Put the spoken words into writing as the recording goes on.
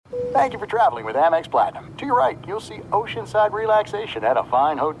Thank you for traveling with Amex Platinum. To your right, you'll see oceanside relaxation at a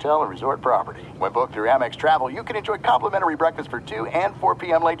fine hotel and resort property. When booked through Amex Travel, you can enjoy complimentary breakfast for 2 and 4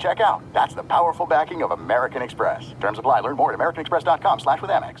 p.m. late checkout. That's the powerful backing of American Express. Terms apply. Learn more at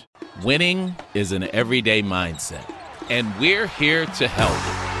americanexpress.com/withAmex. Winning is an everyday mindset, and we're here to help.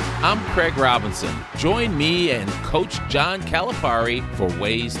 I'm Craig Robinson. Join me and Coach John Calipari for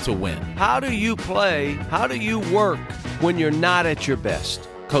Ways to Win. How do you play? How do you work when you're not at your best?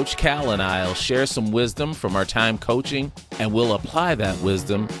 Coach Cal and I will share some wisdom from our time coaching, and we'll apply that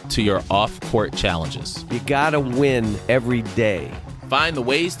wisdom to your off-court challenges. You gotta win every day. Find the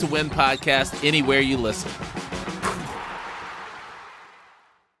Ways to Win podcast anywhere you listen.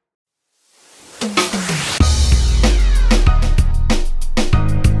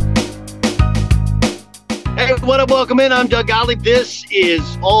 Hey, what up? Welcome in. I'm Doug Gottlieb. This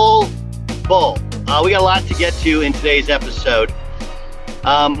is All Ball. We got a lot to get to in today's episode.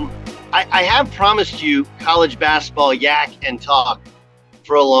 I have promised you college basketball yak and talk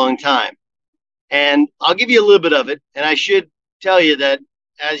for a long time, and I'll give you a little bit of it. And I should tell you that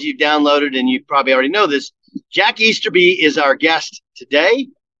as you've downloaded, and you probably already know this, Jack Easterby is our guest today.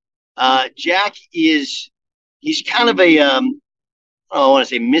 Jack he's kind of a, I want to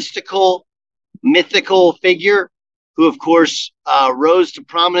say mythical figure who, of course, rose to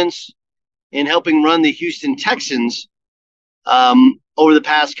prominence in helping run the Houston Texans over the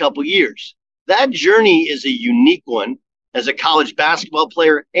past couple years. That journey is a unique one as a college basketball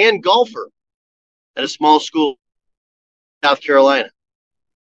player and golfer at a small school in South Carolina.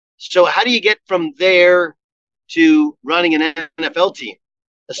 So how do you get from there to running an NFL team,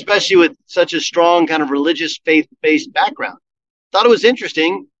 especially with such a strong kind of religious faith-based background? Thought it was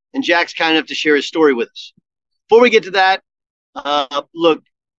interesting, and Jack's kind enough to share his story with us. Before we get to that, look,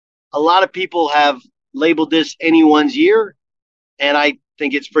 a lot of people have labeled this anyone's year, and I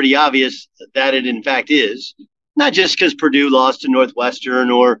think it's pretty obvious that it in fact is, not just because Purdue lost to Northwestern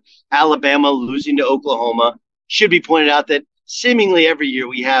or Alabama losing to Oklahoma. Should be pointed out that seemingly every year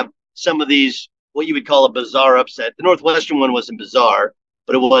we have some of these, what you would call a bizarre upset. The Northwestern one wasn't bizarre,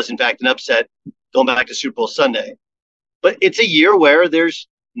 but it was in fact an upset going back to Super Bowl Sunday. But it's a year where there's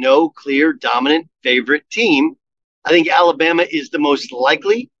no clear dominant favorite team. I think Alabama is the most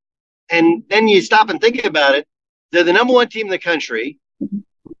likely. And then you stop and think about it. They're the number one team in the country.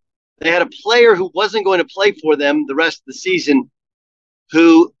 They had a player who wasn't going to play for them the rest of the season,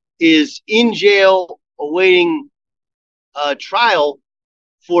 who is in jail awaiting a trial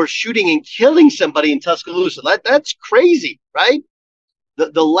for shooting and killing somebody in Tuscaloosa. That's crazy, right?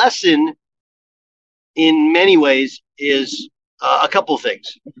 The lesson in many ways is a couple of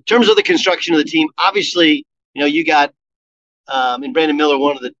things. In terms of the construction of the team, obviously, you got in Brandon Miller,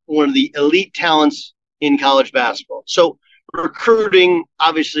 one of the elite talents in college basketball. So recruiting,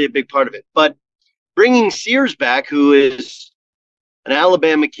 obviously a big part of it. But bringing Sears back, who is an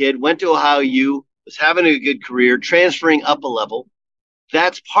Alabama kid, went to Ohio U, was having a good career, transferring up a level.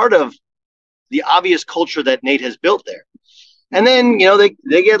 That's part of the obvious culture that Nate has built there. And then,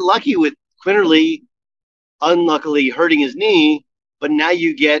 they get lucky with Quinterly unluckily hurting his knee, but now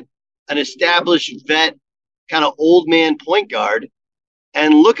you get an established vet, kind of old man point guard.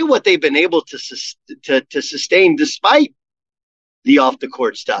 And look at what they've been able to sustain despite the off the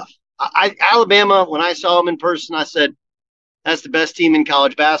court stuff. Alabama, when I saw them in person, I said, that's the best team in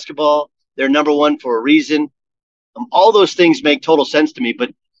college basketball. They're number one for a reason. All those things make total sense to me,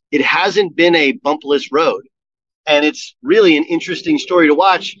 but it hasn't been a bumpless road. And it's really an interesting story to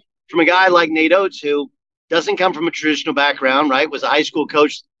watch from a guy like Nate Oates, who doesn't come from a traditional background, right? Was a high school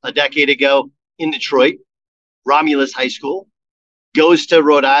coach a decade ago in Detroit, Romulus High School. Goes to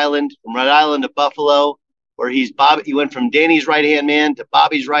Rhode Island, from Rhode Island to Buffalo, where he went from Danny's right-hand man to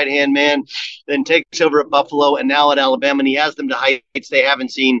Bobby's right-hand man, then takes over at Buffalo and now at Alabama, and he has them to heights they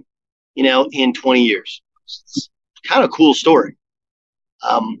haven't seen, in 20 years. It's kind of cool story.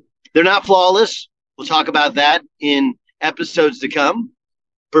 They're not flawless. We'll talk about that in episodes to come.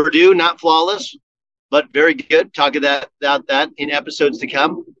 Purdue, not flawless, but very good. Talk about that in episodes to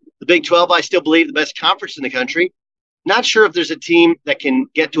come. The Big 12, I still believe, the best conference in the country. Not sure if there's a team that can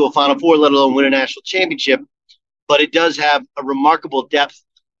get to a Final Four, let alone win a national championship, but it does have a remarkable depth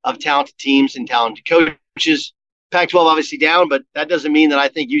of talented teams and talented coaches. Pac-12 obviously down, but that doesn't mean that I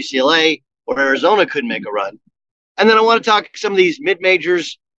think UCLA or Arizona couldn't make a run. And then I want to talk some of these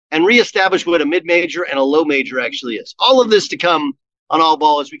mid-majors and reestablish what a mid-major and a low major actually is. All of this to come on All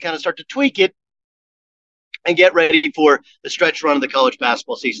Ball as we kind of start to tweak it and get ready for the stretch run of the college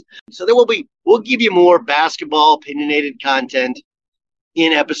basketball season. So we'll give you more basketball opinionated content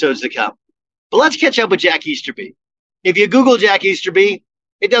in episodes to come. But let's catch up with Jack Easterby. If you Google Jack Easterby,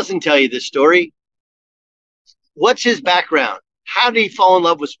 It doesn't tell you this story. What's his background? How did he fall in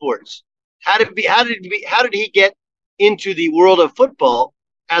love with sports? How did he get into the world of football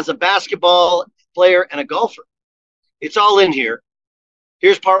as a basketball player and a golfer? It's all in here.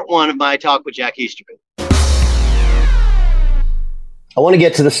 Here's part one of my talk with Jack Easterby. I want to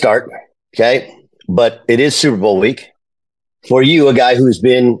get to the start, okay? But it is Super Bowl week. For you, a guy who's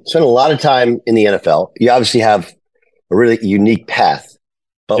spent a lot of time in the NFL, you obviously have a really unique path.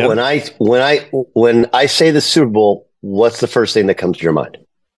 But Yep. when I say the Super Bowl, what's the first thing that comes to your mind?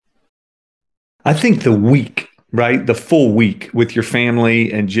 I think the week, right? The full week with your family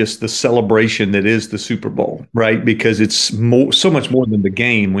and just the celebration that is the Super Bowl, right? Because it's so much more than the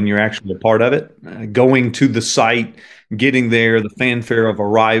game when you're actually a part of it. Going to the site, getting there, the fanfare of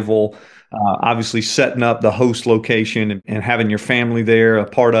arrival, obviously setting up the host location and having your family there, a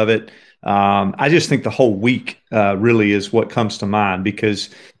part of it. I just think the whole week really is what comes to mind, because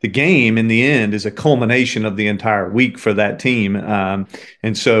the game in the end is a culmination of the entire week for that team.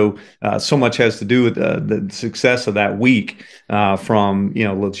 And so much has to do with the success of that week, from,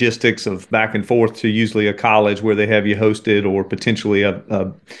 logistics of back and forth to usually a college where they have you hosted, or potentially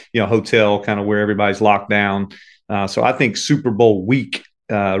a hotel kind of where everybody's locked down. So I think Super Bowl week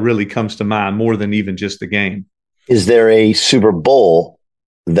really comes to mind more than even just the game. Is there a Super Bowl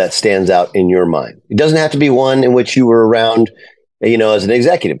that stands out in your mind? It doesn't have to be one in which you were around, as an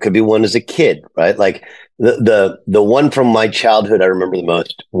executive. It could be one as a kid, right? Like the one from my childhood I remember the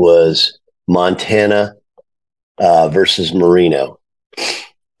most was Montana versus Marino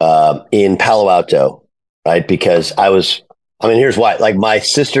in Palo Alto, right? Because here's why. Like, my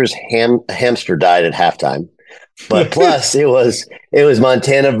sister's hamster died at halftime, but plus it was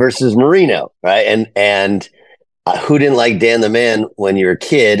Montana versus Marino, right? And who didn't like Dan the Man when you're a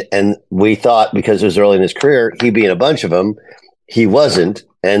kid? And we thought, because it was early in his career, he'd be in a bunch of them. He wasn't.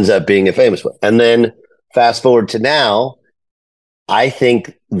 Ends up being a famous one. And then fast forward to now, I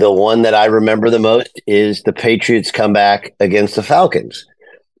think the one that I remember the most is the Patriots comeback against the Falcons.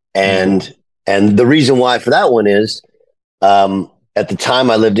 And the reason why for that one is, at the time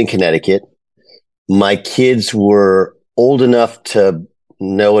I lived in Connecticut, my kids were old enough to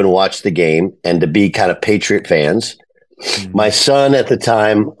know and watch the game and to be kind of Patriot fans. My son at the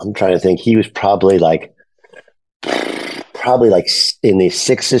time, I'm trying to think, he was probably like in the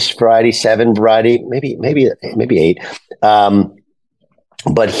 6-ish variety, 7 variety, maybe 8.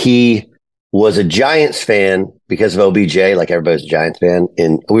 But he was a Giants fan because of OBJ, like everybody's a Giants fan.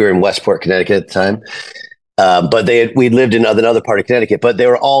 We were in Westport, Connecticut at the time. But we lived in another part of Connecticut, but they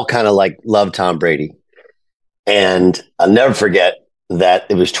were all kind of like loved Tom Brady. And I'll never forget that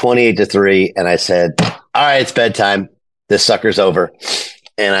it was 28-3. And I said, all right, it's bedtime. This sucker's over.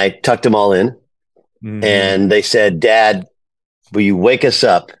 And I tucked them all in. And they said, Dad, will you wake us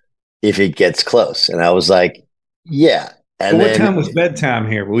up if it gets close? And I was like, yeah. And what time was bedtime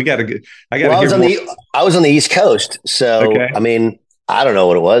here? I got to hear more. I was on the East Coast. So, okay. I don't know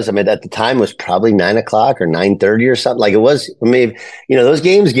what it was. At the time it was probably 9 o'clock or 9:30 or something. Like, it was, those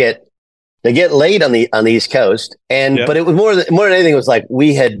games get late on the East Coast. And, Yep. But it was more than anything. It was like,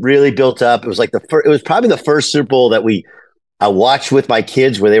 we had really built up. It was like it was probably the first Super Bowl that I watched with my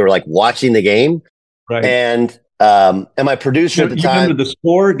kids, where they were like watching the game. Right. And my producer at the time. Remember the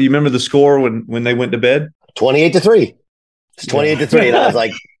score? Do you remember the score when they went to bed? 28-3. It's 28-3. And I was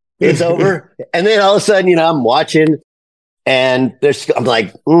like, it's over. And then all of a sudden, I'm watching, and I'm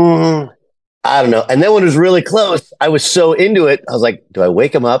like, I don't know. And then when it was really close, I was so into it. I was like, do I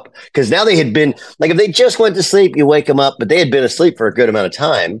wake them up? Because now they had been, like, if they just went to sleep, you wake them up, but they had been asleep for a good amount of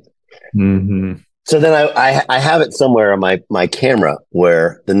time. Mm-hmm. So then I have it somewhere on my camera,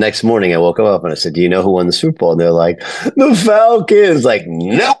 where the next morning I woke up and I said, do you know who won the Super Bowl? And they're like, the Falcons. Like,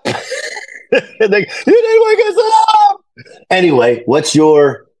 nope. And they, you didn't wake us up. Anyway,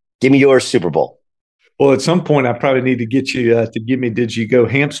 give me your Super Bowl. Well, at some point, I probably need to get you to give me, did you go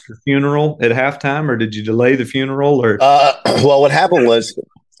hamster funeral at halftime, or did you delay the funeral? Or well, what happened was,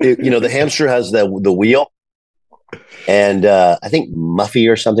 the hamster has the wheel. And I think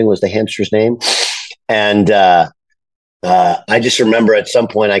Muffy or something was the hamster's name. And I just remember at some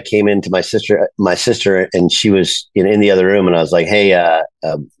point I came into my sister, and she was in the other room, and I was like, hey,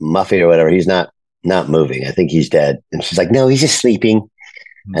 Muffy or whatever, he's not moving. I think he's dead. And she's like, no, he's just sleeping.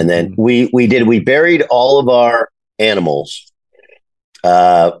 Mm-hmm. And then we buried all of our animals. We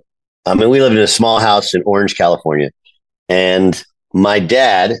lived in a small house in Orange, California. And my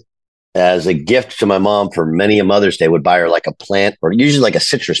dad, as a gift to my mom for many a Mother's Day, would buy her like a plant, or usually like a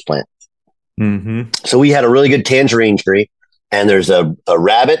citrus plant. Mm-hmm. So we had a really good tangerine tree, and there's a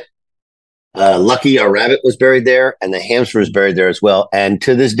rabbit Lucky, our rabbit was buried there, and the hamster was buried there as well. And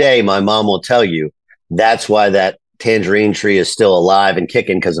to this day, my mom will tell you that's why that tangerine tree is still alive and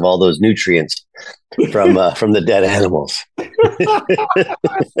kicking, because of all those nutrients from the dead animals.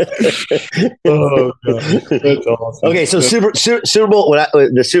 Oh, God. That's awesome. Okay, so Super Bowl,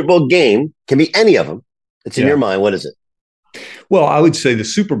 the Super Bowl game can be any of them. It's in your mind. What is it? Well, I would say the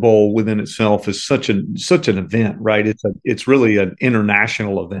Super Bowl within itself is such an event, right? It's really an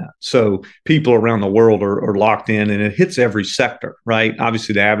international event. So people around the world are locked in, and it hits every sector, right?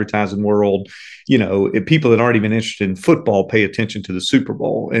 Obviously, the advertising world, people that aren't even interested in football pay attention to the Super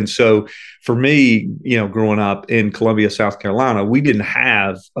Bowl. And so for me, growing up in Columbia, South Carolina, we didn't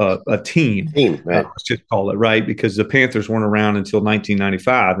have a team, right? Let's just call it, right? Because the Panthers weren't around until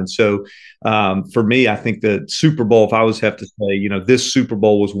 1995. And so for me, I think the Super Bowl, if I was have to say, this Super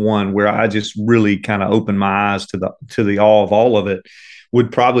Bowl was one where I just really kind of opened my eyes to the awe of all of it,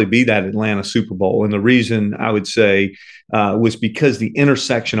 would probably be that Atlanta Super Bowl. And the reason I would say was because the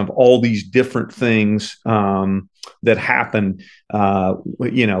intersection of all these different things that happened,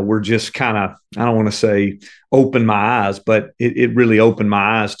 were just kind of, I don't want to say opened my eyes, but it really opened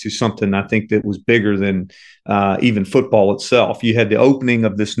my eyes to something I think that was bigger than even football itself. You had the opening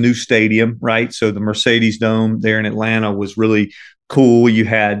of this new stadium, right? So the Mercedes Dome there in Atlanta was really cool. You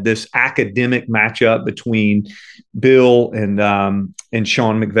had this academic matchup between Bill and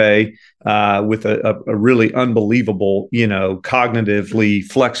Sean McVay with a really unbelievable, cognitively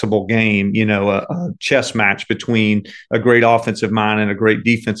flexible game, a chess match between a great offensive mind and a great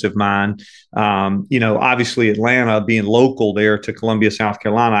defensive mind. Obviously Atlanta being local there to Columbia, South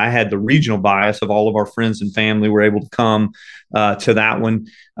Carolina, I had the regional bias of all of our friends and family were able to come to that one.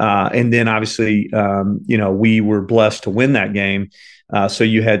 And then obviously, we were blessed to win that game. So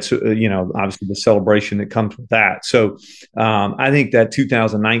you had, obviously the celebration that comes with that. So I think that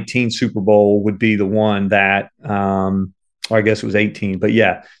 2019 Super Bowl would be the one that, or I guess it was 18, but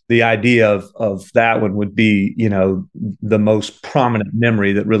yeah, the idea of that one would be, the most prominent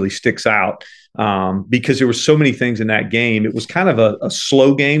memory that really sticks out because there were so many things in that game. It was kind of a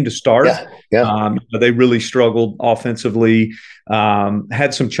slow game to start. Yeah. They really struggled offensively,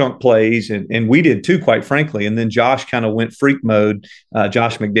 had some chunk plays, and we did too, quite frankly. And then Josh kind of went freak mode,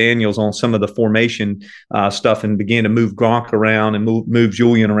 Josh McDaniels, on some of the formation stuff and began to move Gronk around and move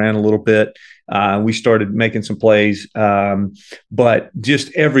Julian around a little bit. We started making some plays, but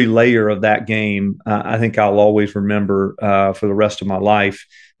just every layer of that game, I think I'll always remember for the rest of my life.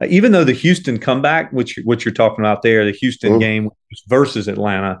 Even though the Houston comeback, which what you're talking about there, the Houston game versus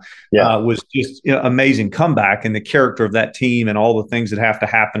Atlanta, was just amazing comeback, and the character of that team and all the things that have to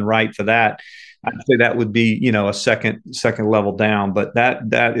happen right for that. I'd say that would be a second level down, but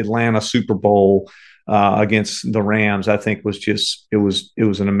that Atlanta Super Bowl against the Rams, I think was just it was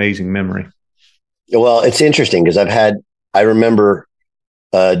an amazing memory. Well, it's interesting because I remember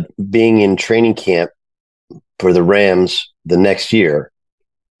being in training camp for the Rams the next year,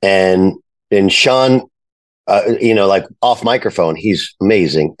 and Sean, like off microphone, he's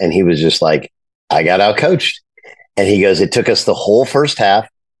amazing, and he was just like, I got out coached, and he goes, it took us the whole first half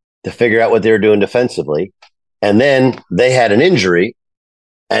to figure out what they were doing defensively, and then they had an injury,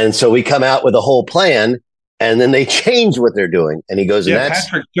 and so we come out with a whole plan. And then they change what they're doing. And he goes,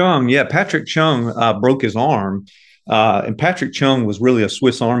 Patrick Chung broke his arm. And Patrick Chung was really a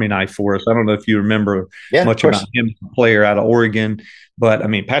Swiss Army knife for us. I don't know if you remember much about him as a player out of Oregon. But, I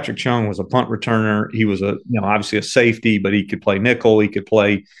mean, Patrick Chung was a punt returner. He was obviously a safety, but he could play nickel. He could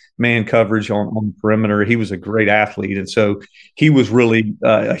play man coverage on the perimeter. He was a great athlete. And so he was really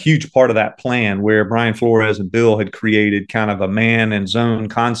a huge part of that plan where Brian Flores and Bill had created kind of a man and zone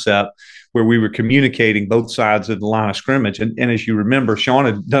concept where we were communicating both sides of the line of scrimmage. And as you remember, Sean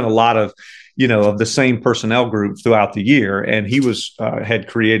had done a lot of, of the same personnel group throughout the year. And he had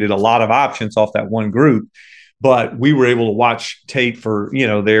created a lot of options off that one group. But we were able to watch tape for,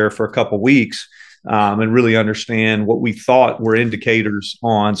 there for a couple of weeks and really understand what we thought were indicators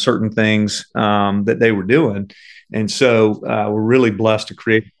on certain things that they were doing. And so we're really blessed to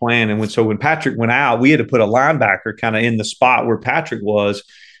create a plan. And when Patrick went out, we had to put a linebacker kind of in the spot where Patrick was,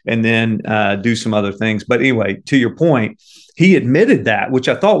 and then do some other things. But anyway, to your point, he admitted that, which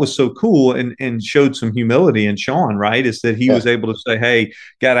I thought was so cool and showed some humility in Sean, right? Is that he was able to say, hey,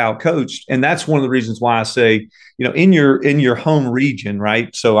 got out coached. And that's one of the reasons why I say, in your home region,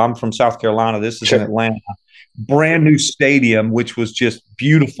 right? So I'm from South Carolina. This is in Atlanta, brand new stadium, which was just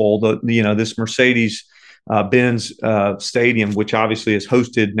beautiful. This Mercedes Benz Stadium, which obviously has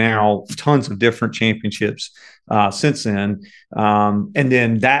hosted now tons of different championships since then. And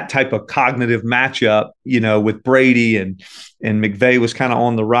then that type of cognitive matchup, with Brady and McVay was kind of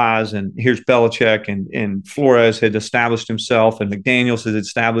on the rise, and here's Belichick and Flores had established himself, and McDaniels had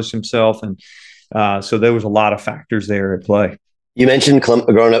established himself. And so there was a lot of factors there at play. You mentioned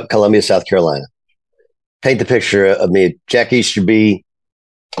growing up Columbia, South Carolina. Paint the picture of me, Jack Easterby,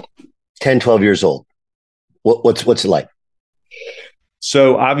 10, 12 years old. What's it like?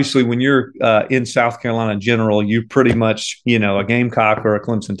 So obviously when you're in South Carolina in general, you're pretty much, a Gamecock or a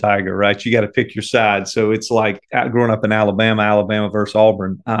Clemson Tiger, right? You got to pick your side. So it's like growing up in Alabama versus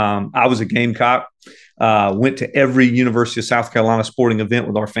Auburn. I was a Gamecock, went to every University of South Carolina sporting event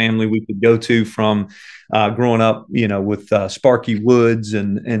with our family we could go to, from growing up, with Sparky Woods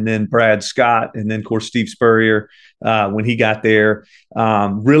and then Brad Scott, and then of course Steve Spurrier when he got there.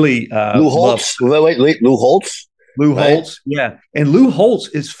 Really, Lou Holtz. Wait, Lou Holtz. Lou Holtz, yeah. And Lou Holtz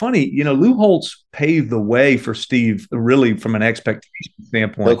is funny. Lou Holtz paved the way for Steve, really, from an expectation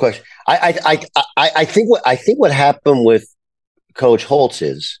standpoint. No question. I think what happened with Coach Holtz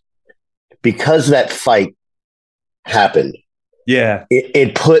is, because that fight happened,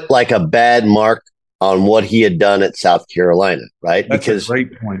 it put like a bad mark on what he had done at South Carolina, right? That's a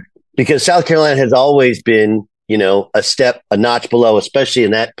great point. Because South Carolina has always been, a notch below, especially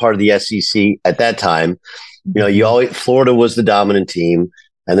in that part of the SEC at that time. Florida was the dominant team.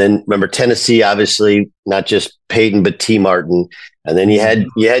 And then remember Tennessee, obviously not just Peyton, but T. Martin. And then you had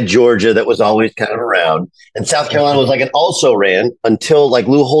Georgia that was always kind of around. And South Carolina was like an also ran until like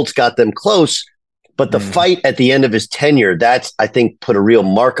Lou Holtz got them close. But the fight at the end of his tenure, that's, I think, put a real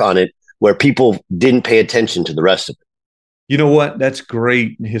mark on it where people didn't pay attention to the rest of it. You know what? That's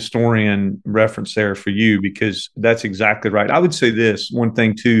great historian reference there for you, because that's exactly right. I would say this one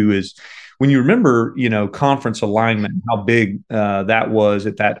thing too is, when you remember, conference alignment, how big that was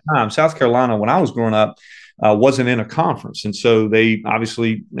at that time. South Carolina, when I was growing up, wasn't in a conference. And so they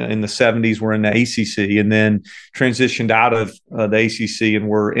obviously in the 70s were in the ACC, and then transitioned out of the ACC and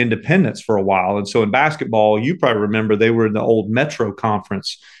were independents for a while. And so in basketball, you probably remember they were in the old Metro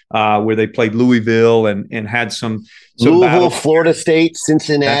Conference where they played Louisville and had some Louisville, battles. Florida State,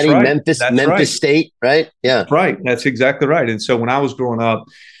 Cincinnati, right. Memphis State, right? Yeah. Right. That's exactly right. And so when I was growing up,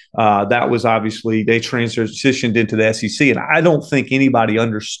 that was obviously, they transitioned into the SEC. And I don't think anybody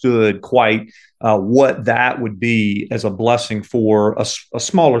understood quite what that would be as a blessing for a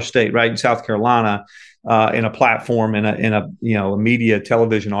smaller state, right? In South Carolina, in a platform, in a media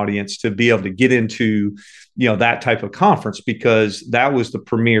television audience, to be able to get into, that type of conference, because that was the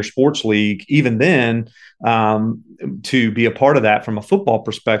premier sports league. Even then, to be a part of that from a football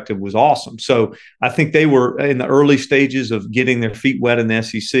perspective was awesome. So I think they were in the early stages of getting their feet wet in the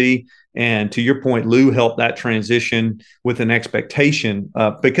SEC. And to your point, Lou helped that transition with an expectation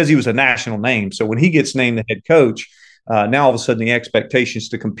because he was a national name. So when he gets named the head coach, now all of a sudden the expectations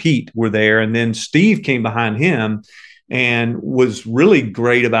to compete were there. And then Steve came behind him and was really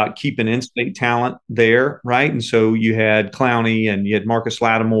great about keeping in-state talent there, right? And so you had Clowney and you had Marcus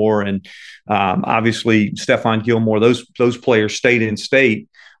Lattimore and obviously Stephon Gilmore. Those players stayed in state,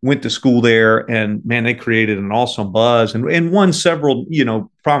 went to school there, and man, they created an awesome buzz and won several,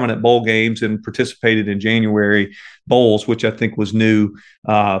 prominent bowl games and participated in January bowls, which I think was new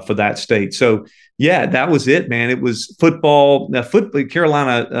for that state. So yeah, that was it, man. It was football. Now,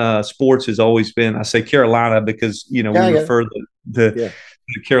 Carolina sports has always been, I say Carolina because, we refer to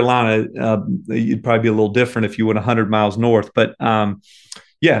Carolina, you'd probably be a little different if you went 100 miles north, but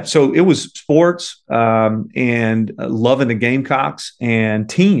so it was sports and loving the Gamecocks and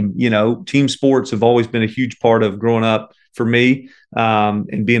team. Team sports have always been a huge part of growing up for me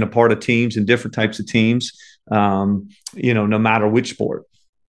and being a part of teams and different types of teams, no matter which sport.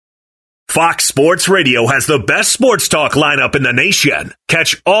 Fox Sports Radio has the best sports talk lineup in the nation.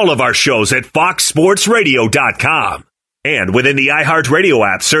 Catch all of our shows at foxsportsradio.com. And within the iHeartRadio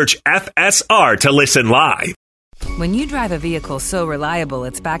app, search FSR to listen live. When you drive a vehicle so reliable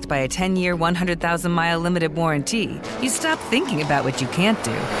it's backed by a 10-year, 100,000-mile limited warranty, you stop thinking about what you can't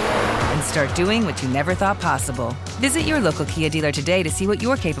do and start doing what you never thought possible. Visit your local Kia dealer today to see what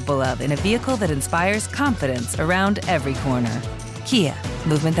you're capable of in a vehicle that inspires confidence around every corner. Kia,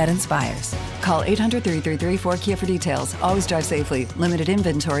 movement that inspires. Call 800-333-4KIA for details. Always drive safely. Limited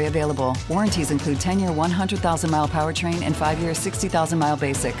inventory available. Warranties include 10-year, 100,000-mile powertrain and 5-year, 60,000-mile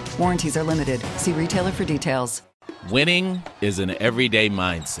basic. Warranties are limited. See retailer for details. Winning is an everyday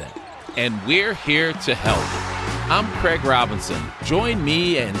mindset, and we're here to help. I'm Craig Robinson. Join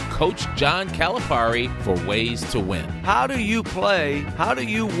me and Coach John Calipari for Ways to Win. How do you play? How do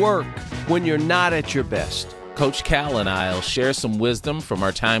you work when you're not at your best? Coach Cal and I will share some wisdom from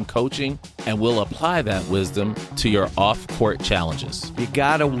our time coaching, and we'll apply that wisdom to your off-court challenges. You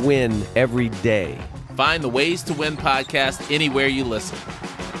got to win every day. Find the Ways to Win podcast anywhere you listen.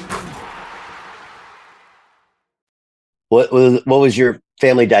 What was your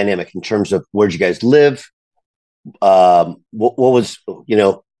family dynamic in terms of where'd you guys live? What was,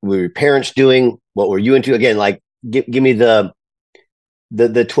 were your parents doing? What were you into? Again, like give me the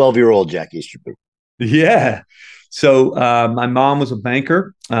 12-year-old Jack Easterby. Yeah. So my mom was a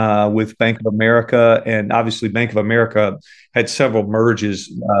banker with Bank of America, and obviously Bank of America had several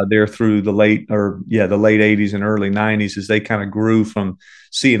merges there through the late 80s and early 90s as they kind of grew from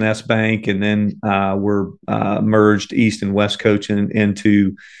C&S Bank, and then were merged East and West Coast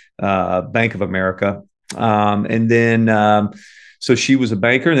into Bank of America. And then so she was a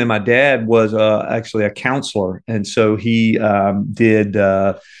banker, and then my dad was actually a counselor, and so he did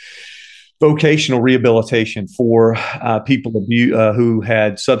vocational rehabilitation for people who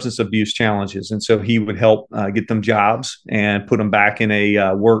had substance abuse challenges. And so he would help get them jobs and put them back in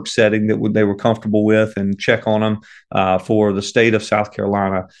a work setting that they were comfortable with, and check on them for the state of South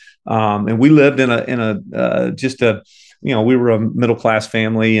Carolina. And we lived we were a middle-class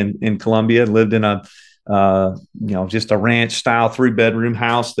family in Columbia, lived in just a ranch style 3-bedroom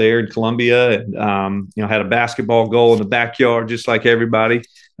house there in Columbia, and had a basketball goal in the backyard, just like everybody.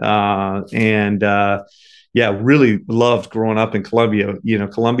 Really loved growing up in Columbia.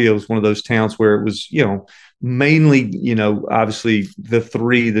 Columbia was one of those towns where it was, mainly, obviously the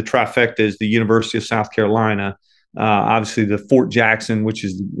trifecta is the University of South Carolina, obviously the Fort Jackson, which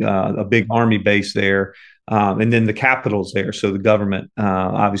is a big Army base there, and then the Capitol's there. So the government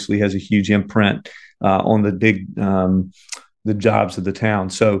obviously has a huge imprint on the big the jobs of the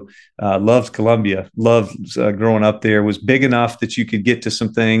town. So loved Columbia, loved growing up there. Was big enough that you could get to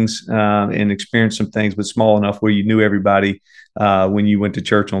some things and experience some things, but small enough where you knew everybody when you went to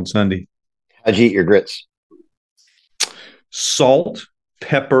church on Sunday. How'd you eat your grits? Salt,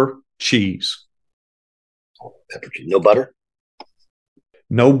 pepper, cheese. Pepper, cheese. No butter?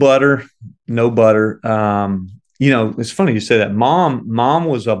 No butter. It's funny you say that. Mom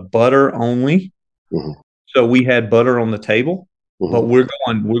was a butter only. Mm-hmm. So we had butter on the table, mm-hmm. but we're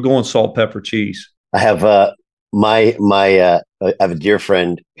going salt, pepper, cheese. I have I have a dear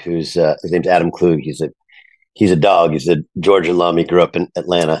friend who's his name's Adam Klug. He's a dog. He's a Georgia lum. He grew up in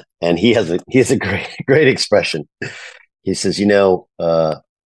Atlanta, and he has a great expression. He says,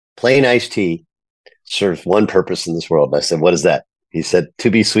 plain iced tea serves one purpose in this world. And I said, what is that? He said, to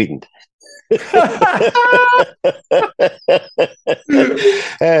be sweetened.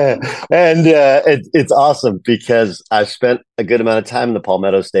 And it's awesome because I've spent a good amount of time in the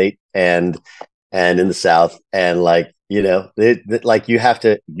Palmetto State and in the South, and you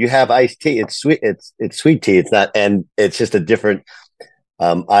have iced tea. It's sweet. It's sweet tea. It's not, and it's just a different.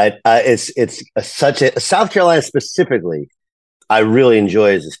 It's such a South Carolina specifically. I really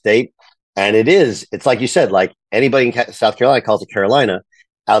enjoy as a state, and it's like you said, like anybody in South Carolina calls it Carolina.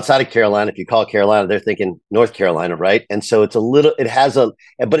 Outside of Carolina, if you call it Carolina, they're thinking North Carolina, right? And so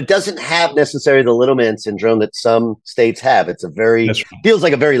but it doesn't have necessarily the little man syndrome that some states have. It's feels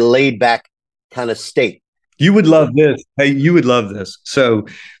like a very laid back kind of state. You would love this. Hey, you would love this. So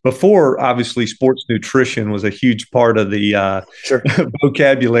before, obviously, sports nutrition was a huge part of the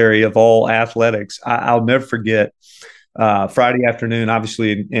vocabulary of all athletics. I'll never forget Friday afternoon.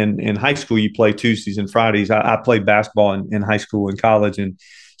 Obviously, in high school, you play Tuesdays and Fridays. I played basketball in high school and college, and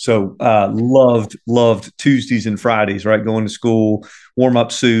so loved Tuesdays and Fridays. Right, going to school, warm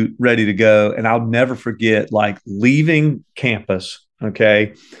up suit, ready to go. And I'll never forget leaving campus.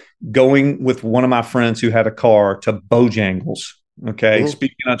 Okay, going with one of my friends who had a car to Bojangles. Okay,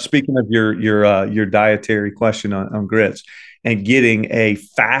 mm-hmm. Speaking of your dietary question on grits, and getting a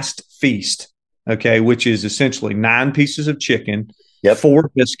fast feast. Okay, which is essentially 9 pieces of chicken,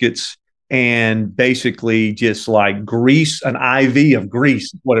 4 biscuits, and basically just like grease, an IV of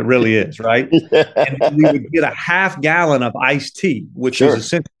grease, what it really is, right? And we would get a half gallon of iced tea, which is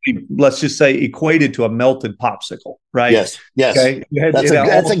essentially, let's just say, equated to a melted popsicle, right? Yes. Okay?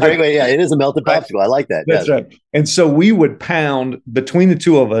 That's a great way. Yeah, it is a melted popsicle. I like that. That's right. And so we would pound between the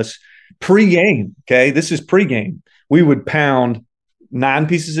two of us pre-game. Okay, this is pre-game. We would pound 9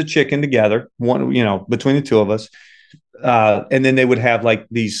 pieces of chicken together, one, between the two of us. And then they would have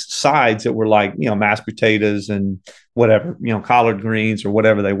these sides that were mashed potatoes and whatever, collard greens or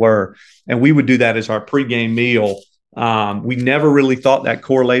whatever they were. And we would do that as our pregame meal We never really thought that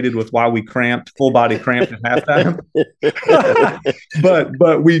correlated with why we full body cramped at halftime.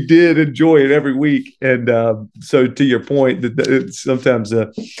 but we did enjoy it every week. And so to your point, sometimes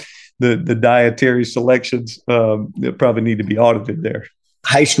the dietary selections probably need to be audited there.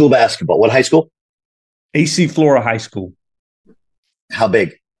 High school basketball. What high school? AC Flora High School. How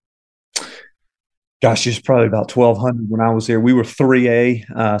big? Gosh, it's probably about 1,200 when I was there. We were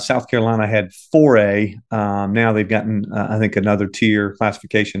 3A. South Carolina had 4A. Now they've gotten, I think, another tier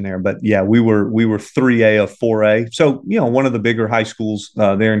classification there. But yeah, we were 3A of 4A. So, one of the bigger high schools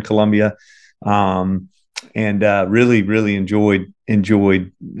there in Columbia, and really, really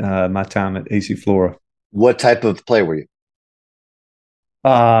enjoyed my time at AC Flora. What type of player were you?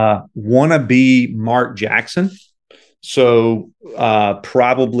 Want to be Mark Jackson. So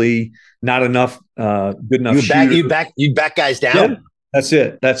probably not enough good enough. You'd back guys down.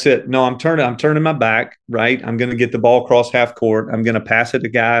 Yeah, that's it. No, I'm turning my back, right? I'm going to get the ball across half court. I'm going to pass it to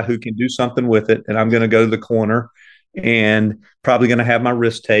a guy who can do something with it, and I'm going to go to the corner and probably going to have my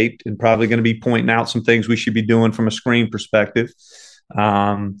wrist taped and probably going to be pointing out some things we should be doing from a screen perspective,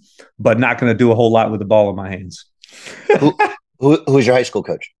 but not going to do a whole lot with the ball in my hands. Who's your high school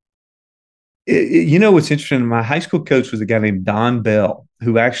coach? What's interesting, my high school coach was a guy named Don Bell,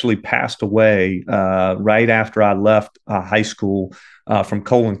 who actually passed away right after I left high school from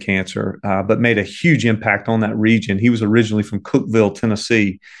colon cancer, but made a huge impact on that region. He was originally from Cookeville,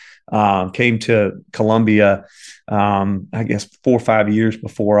 Tennessee, came to Columbia, I guess 4 or 5 years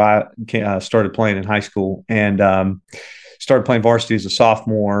before I started playing in high school, and started playing varsity as a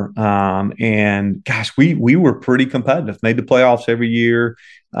sophomore. And gosh, we were pretty competitive, made the playoffs every year.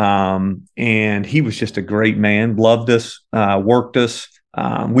 And he was just a great man, loved us, worked us.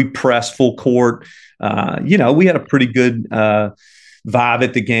 We pressed full court. We had a pretty good vibe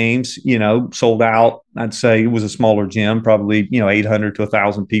at the games, sold out. I'd say it was a smaller gym, probably, 800 to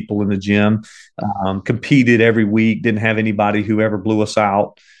 1,000 people in the gym, competed every week, didn't have anybody who ever blew us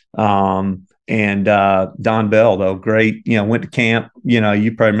out. And Don Bell, though, great, went to camp. You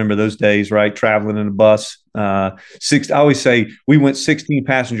probably remember those days, right? Traveling in a bus. I always say we went 16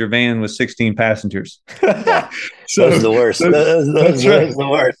 passenger van with 16 passengers. So, those are the worst. Those are the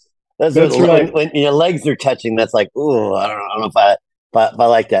worst. That's right. When your legs are touching, that's like, ooh, I don't know if I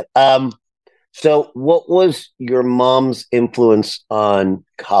like that. So what was your mom's influence on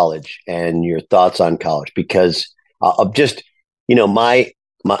college and your thoughts on college? Because I'm just, my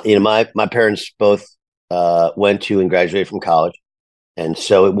parents both went to and graduated from college. And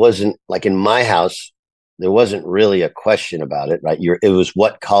so it wasn't like in my house, there wasn't really a question about it, right? It was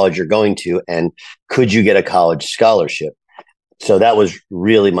what college you're going to, and could you get a college scholarship? So that was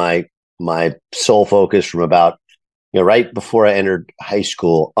really my sole focus from about, right before I entered high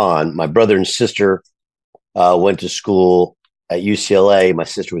school on. My brother and sister went to school at UCLA. My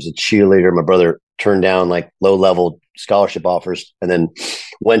sister was a cheerleader. My brother turned down like low-level scholarship offers and then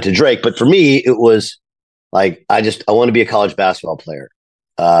went to Drake. But for me, it was like, I want to be a college basketball player.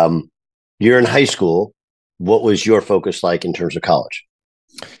 You're in high school. What was your focus like in terms of college?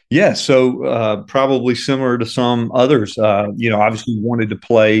 Yeah, so probably similar to some others. Obviously wanted to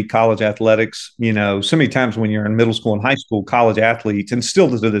play college athletics. So many times when you're in middle school and high school, college athletes, and still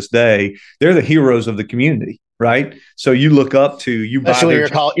to this day, they're the heroes of the community, right? So you look up to you. Especially you're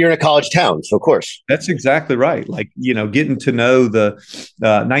in a college town, so of course. That's exactly right. Like, getting to know the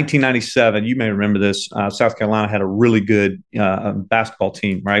 1997, you may remember this, South Carolina had a really good basketball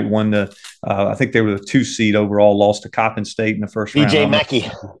team, right? Won I think they were the 2 seed overall, lost to Coppin State in the first round. DJ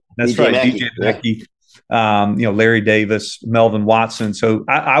Mackey. That's right, DJ Mackey. Larry Davis, Melvin Watson. So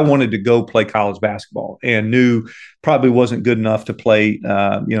I wanted to go play college basketball and knew probably wasn't good enough to play,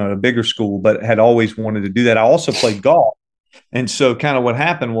 at a bigger school, but had always wanted to do that. I also played golf. And so kind of what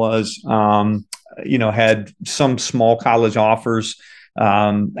happened was, had some small college offers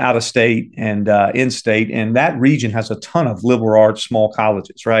out of state and in state. And that region has a ton of liberal arts small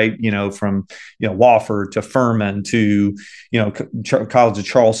colleges, right? From, Wofford to Furman to, College of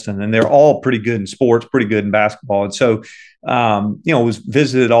Charleston. And they're all pretty good in sports, pretty good in basketball. And so, was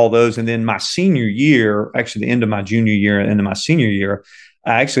visited all those. And then my senior year, actually the end of my junior year and into my senior year,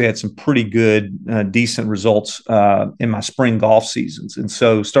 I actually had some pretty good, decent results in my spring golf seasons. And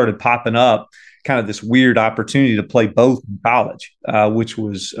so started popping up kind of this weird opportunity to play both in college, which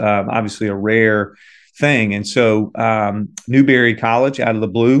was obviously a rare thing. And so Newberry College out of the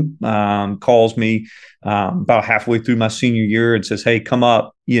blue calls me about halfway through my senior year and says, hey, come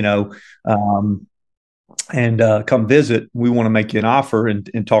up, and come visit. We want to make you an offer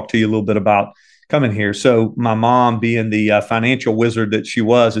and talk to you a little bit about coming here. So my mom, being the financial wizard that she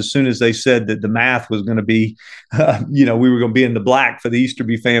was, as soon as they said that the math was going to be, we were going to be in the black for the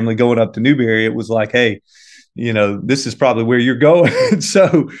Easterby family going up to Newberry, it was like, hey, this is probably where you're going.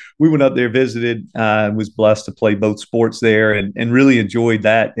 So we went up there, visited, was blessed to play both sports there and really enjoyed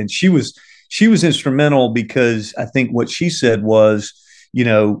that. And she was instrumental because I think what she said was,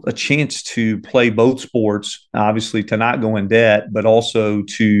 a chance to play both sports, obviously to not go in debt, but also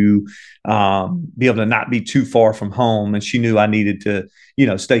to be able to not be too far from home. And she knew I needed to,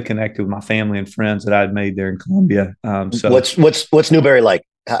 stay connected with my family and friends that I'd made there in Columbia. So what's Newberry like?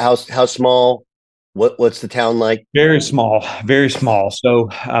 How small? What's the town like? Very small, very small. So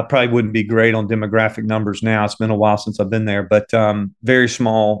I probably wouldn't be great on demographic numbers now. It's been a while since I've been there, but very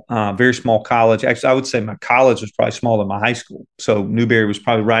small college. Actually, I would say my college was probably smaller than my high school. So Newberry was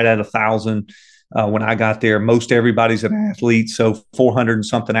probably right at 1,000 when I got there. Most everybody's an athlete, so 400 and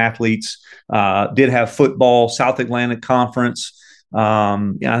something athletes. Did have football, South Atlantic Conference.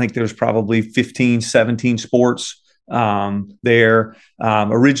 I think there's probably 15, 17 sports there.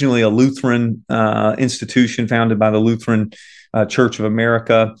 Originally a Lutheran institution founded by the Lutheran Church of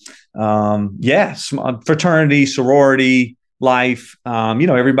America. Yes, fraternity, sorority, life.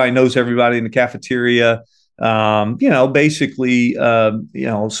 Everybody knows everybody in the cafeteria. Basically,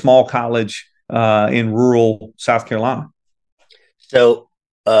 small college in rural South Carolina. So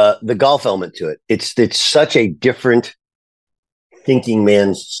the golf element to it, it's such a different thinking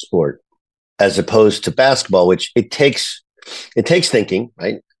man's sport, as opposed to basketball, which it takes thinking,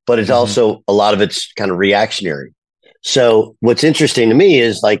 right? But it's also a lot of it's kind of reactionary. So what's interesting to me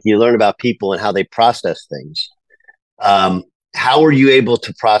is like you learn about people and how they process things. How are you able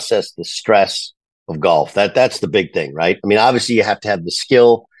to process the stress of golf? That's the big thing, right? I mean, obviously you have to have the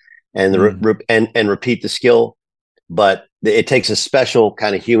skill and and repeat the skill, but it takes a special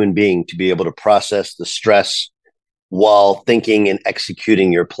kind of human being to be able to process the stress while thinking and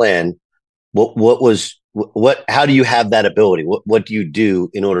executing your plan. How do you have that ability? What do you do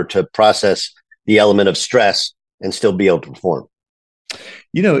in order to process the element of stress and still be able to perform?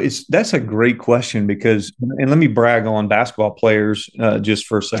 That's a great question because, and let me brag on basketball players just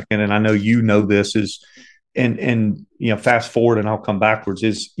for a second. And I know this is, and fast forward and I'll come backwards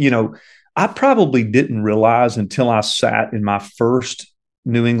is, I probably didn't realize until I sat in my first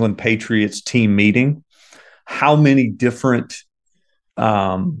New England Patriots team meeting, how many different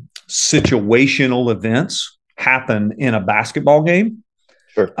situational events happen in a basketball game.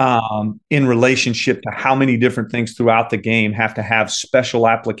 Sure. In relationship to how many different things throughout the game have to have special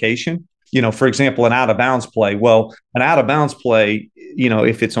application. For example, an out of bounds play. Well, an out of bounds play,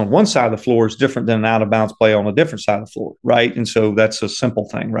 if it's on one side of the floor is different than an out of bounds play on a different side of the floor. Right. And so that's a simple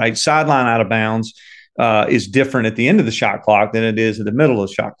thing, right? Sideline out of bounds is different at the end of the shot clock than it is at the middle of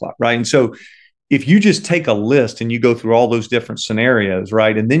the shot clock. Right. And so if you just take a list and you go through all those different scenarios,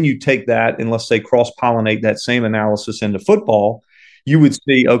 right, and then you take that and let's say cross-pollinate that same analysis into football, you would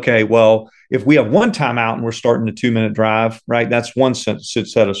see, okay, well, if we have one timeout and we're starting a 2-minute drive, right, that's one set of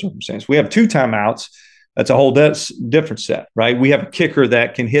circumstances. We have two timeouts, that's a whole different set, right? We have a kicker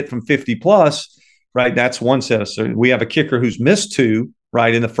that can hit from 50 plus, right? That's one set of. We have a kicker who's missed two,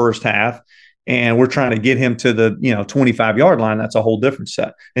 right, in the first half, and we're trying to get him to the 25-yard line. That's a whole different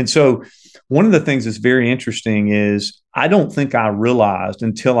set. And so one of the things that's very interesting is I don't think I realized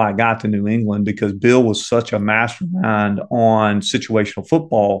until I got to New England, because Bill was such a mastermind on situational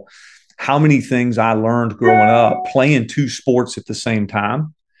football, how many things I learned growing up playing two sports at the same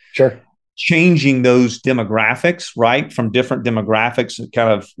time. Sure. Changing those demographics, right, from different demographics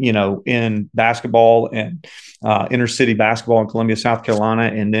kind of, in basketball and inner city basketball in Columbia, South Carolina.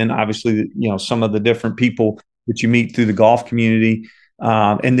 And then obviously, some of the different people that you meet through the golf community.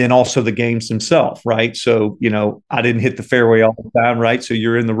 And then also the games themselves, right? So, I didn't hit the fairway all the time, right? So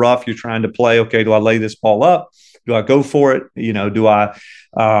you're in the rough, you're trying to play, okay, do I lay this ball up? Do I go for it? Do I,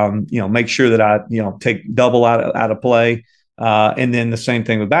 make sure that I, take double out of play? And then the same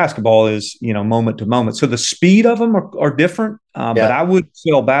thing with basketball is, moment to moment. So the speed of them are different, but I would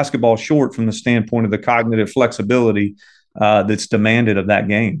sell basketball short from the standpoint of the cognitive flexibility that's demanded of that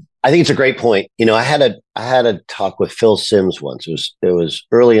game. I think it's a great point. I had a talk with Phil Simms once. It was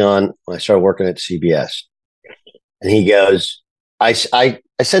early on when I started working at CBS, and he goes, I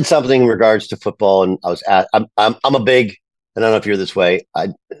said something in regards to football, and I'm a big, and I don't know if you're this way.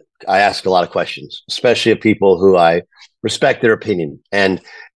 I ask a lot of questions, especially of people who I respect their opinion. And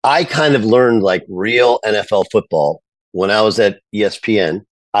I kind of learned like real NFL football when I was at ESPN.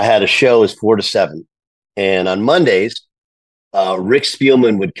 I had a show as 4 to 7, and on Mondays, Rick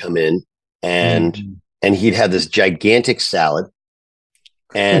Spielman would come in and he'd have this gigantic salad,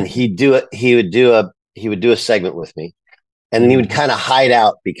 and he would do a segment with me, and then he would kind of hide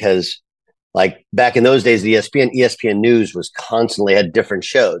out because, like, back in those days, the ESPN News was constantly had different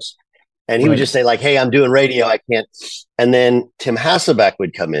shows, and he would just say, like, "Hey, I'm doing radio, I can't." And then Tim Hasselbeck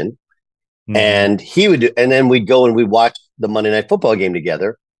would come in, and and then we'd go and we'd watch the Monday Night Football game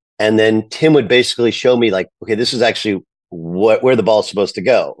together, and then Tim would basically show me, like, okay, this is actually where the ball's supposed to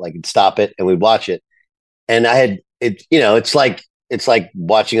go. Like, he'd stop it, and we'd watch it, and I had it. It's like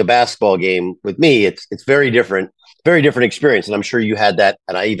watching a basketball game with me. It's very different experience, and I'm sure you had that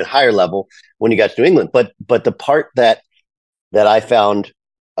at an even higher level when you got to New England. But the part that I found,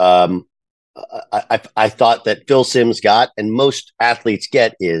 I thought that Phil Simms got, and most athletes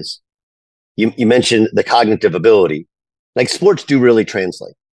get, is you mentioned the cognitive ability. Like, sports do really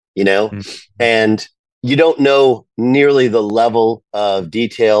translate, and you don't know nearly the level of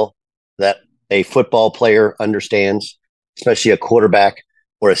detail that a football player understands, especially a quarterback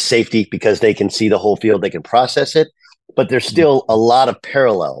or a safety, because they can see the whole field, they can process it, but there's still a lot of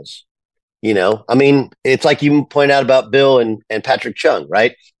parallels. I mean, it's like you point out about Bill and Patrick Chung,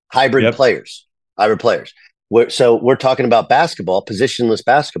 right? Hybrid players. So we're talking about basketball, positionless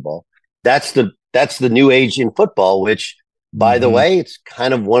basketball. That's the new age in football, which, by the way, it's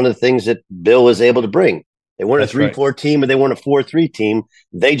kind of one of the things that Bill was able to bring. They weren't a 3-4 team, and they weren't a 4-3 team.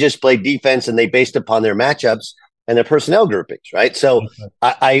 They just played defense, and they based upon their matchups and their personnel groupings, right? So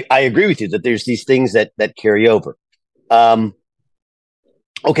I agree with you that there's these things that carry over.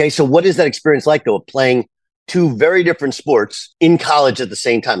 Okay, so what is that experience like, though, of playing two very different sports in college at the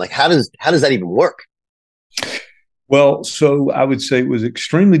same time? Like, how does that even work? Well, so I would say it was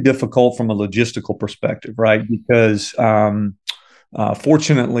extremely difficult from a logistical perspective, right? Because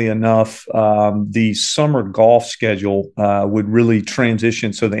fortunately enough, the summer golf schedule would really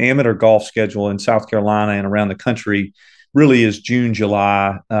transition. So the amateur golf schedule in South Carolina and around the country really is June,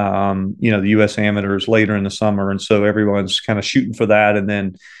 July. The U.S. amateurs later in the summer, and so everyone's kind of shooting for that. And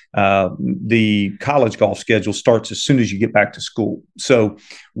then the college golf schedule starts as soon as you get back to school. So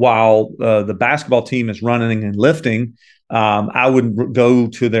while the basketball team is running and lifting, I would go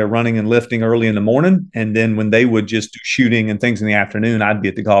to their running and lifting early in the morning. And then when they would just do shooting and things in the afternoon, I'd be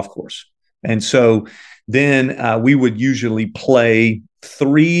at the golf course. And so then we would usually play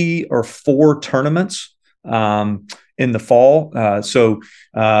 3 or 4 tournaments in the fall. So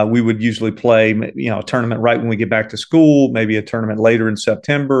we would usually play, a tournament right when we get back to school, maybe a tournament later in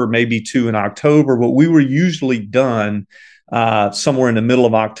September, maybe 2 in October. But we were usually done somewhere in the middle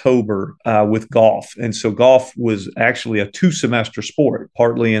of October with golf. And so golf was actually a 2-semester sport,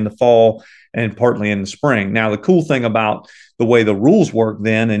 partly in the fall and partly in the spring. Now, the cool thing about the way the rules work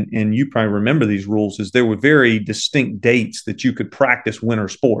then, and you probably remember these rules, is there were very distinct dates that you could practice winter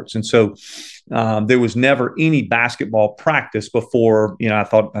sports. And so there was never any basketball practice before, I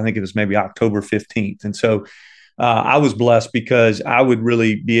think it was maybe October 15th. And so I was blessed because I would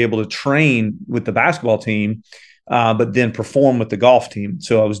really be able to train with the basketball team, but then perform with the golf team.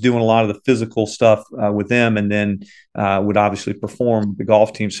 So I was doing a lot of the physical stuff with them, and then would obviously perform with the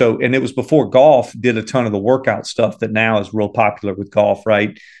golf team. So, and it was before golf did a ton of the workout stuff that now is real popular with golf,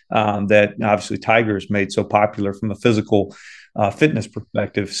 right? That obviously Tiger has made so popular from a physical fitness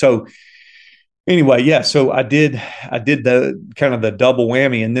perspective. So anyway, yeah, so I did the kind of the double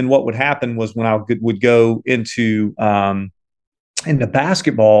whammy. And then what would happen was when I would go into the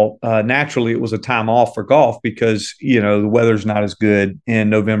basketball, naturally, it was a time off for golf because, the weather's not as good in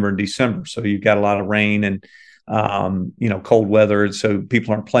November and December. So you've got a lot of rain and, cold weather. And so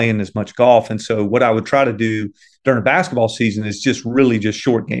people aren't playing as much golf. And so what I would try to do during a basketball season is just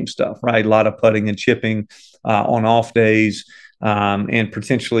short game stuff, right? A lot of putting and chipping on off days. And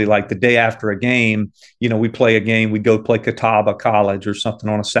potentially like the day after a game, we play a game, we'd go play Catawba College or something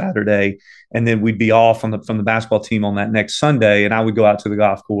on a Saturday, and then we'd be off from the basketball team on that next Sunday. And I would go out to the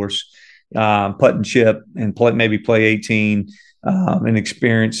golf course, putt and chip and maybe play 18 and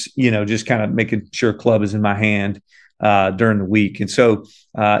experience, just kind of making sure club is in my hand during the week. And so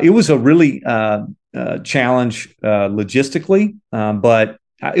it was a really challenge logistically, but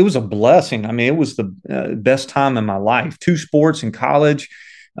it was a blessing. I mean, it was the best time in my life. 2 sports in college,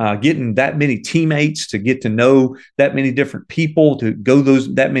 getting that many teammates, to get to know that many different people, to go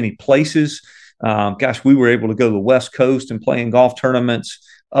that many places. We were able to go to the West Coast and play in golf tournaments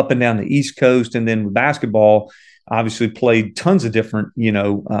up and down the East Coast. And then with basketball, obviously played tons of different,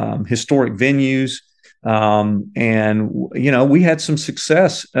 historic venues. We had some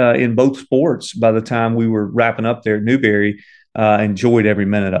success in both sports by the time we were wrapping up there at Newberry. Enjoyed every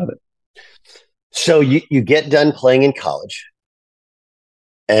minute of it. So you get done playing in college,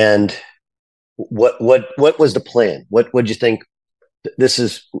 and what was the plan? What did you think this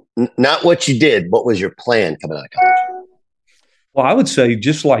is not what you did. What was your plan coming out of college? Well, I would say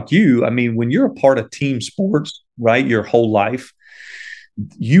just like you, I mean, when you're a part of team sports, right, your whole life,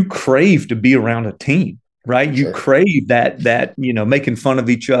 you crave to be around a team, right? You crave that, making fun of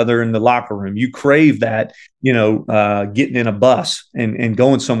each other in the locker room. You crave that, getting in a bus and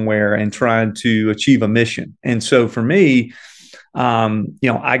going somewhere and trying to achieve a mission. And so for me,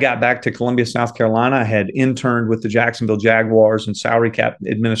 I got back to Columbia, South Carolina. I had interned with the Jacksonville Jaguars and salary cap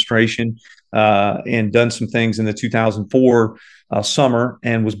administration and done some things in the 2004 summer,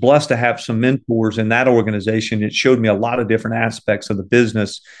 and was blessed to have some mentors in that organization. It showed me a lot of different aspects of the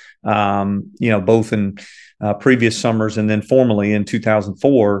business, both in previous summers and then formally in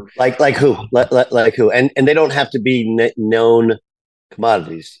 2004. Like who? Like who? And they don't have to be known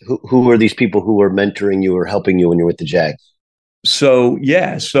commodities. Who are these people who were mentoring you or helping you when you're with the Jags? So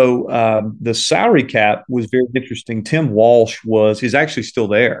the salary cap was very interesting. Tim Walsh he's actually still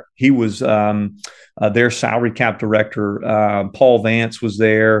there. He was their salary cap director. Paul Vance was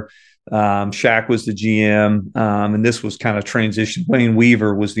there. Shaq was the GM. And this was kind of transition. Wayne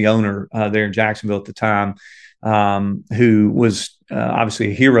Weaver was the owner there in Jacksonville at the time, who was obviously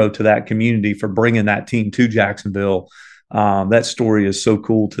a hero to that community for bringing that team to Jacksonville. That story is so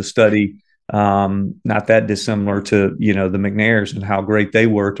cool to study. Not that dissimilar to, the McNairs and how great they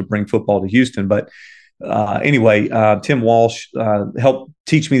were to bring football to Houston. But anyway, Tim Walsh helped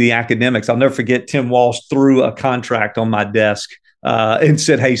teach me the academics. I'll never forget Tim Walsh threw a contract on my desk and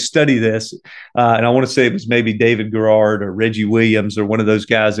said, "Hey, study this." And I want to say it was maybe David Garrard or Reggie Williams or one of those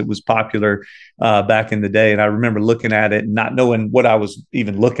guys that was popular back in the day. And I remember looking at it and not knowing what I was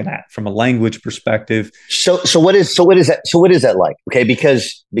even looking at from a language perspective. So what is that like? Okay,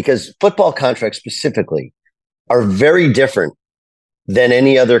 because football contracts specifically are very different than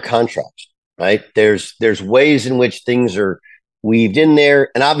any other contract, right? There's ways in which things are weaved in there,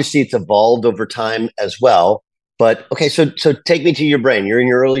 and obviously it's evolved over time as well. But okay, so take me to your brain. You're in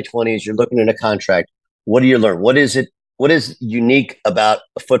your early 20s. You're looking at a contract. What do you learn? What is it? What is unique about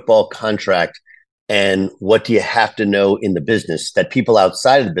a football contract, and what do you have to know in the business that people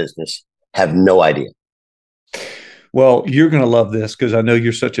outside of the business have no idea? Well, you're going to love this because I know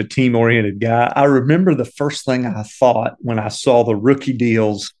you're such a team-oriented guy. I remember the first thing I thought when I saw the rookie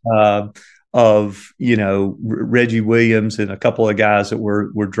deals of Reggie Williams and a couple of guys that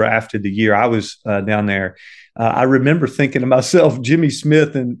were drafted the year I was down there. I remember thinking to myself, Jimmy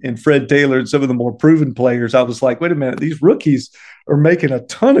Smith and Fred Taylor and some of the more proven players, I was like, wait a minute, these rookies are making a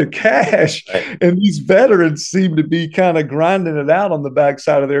ton of cash, and these veterans seem to be kind of grinding it out on the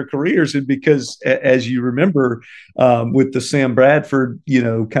backside of their careers. And because, as you remember, with the Sam Bradford,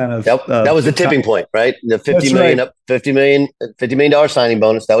 that was the tipping point, right? The $50 million signing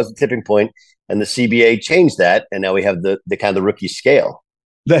bonus. That was the tipping point, and the CBA changed that, and now we have the kind of the rookie scale.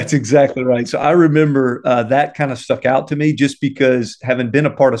 That's exactly right. So I remember that kind of stuck out to me just because having been a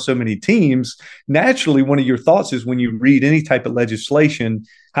part of so many teams, naturally, one of your thoughts is when you read any type of legislation,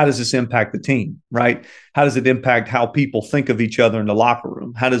 how does this impact the team, right? How does it impact how people think of each other in the locker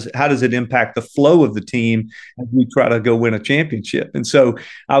room? How does it impact the flow of the team as we try to go win a championship? And so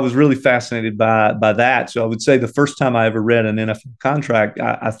I was really fascinated by that. So I would say the first time I ever read an NFL contract,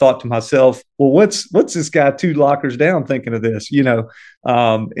 I thought to myself, well, what's this guy 2 lockers down thinking of this,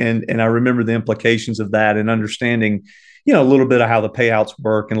 and I remember the implications of that and understanding, a little bit of how the payouts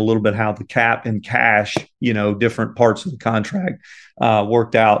work and a little bit how the cap and cash, different parts of the contract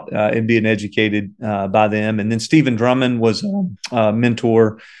worked out and being educated by them. And then Stephen Drummond was a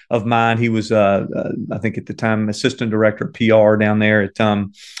mentor of mine. He was, I think at the time, assistant director of PR down there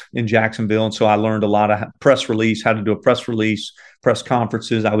in Jacksonville. And so I learned a lot of press release, how to do a press release, press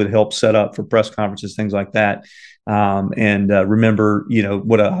conferences. I would help set up for press conferences, things like that. And remember,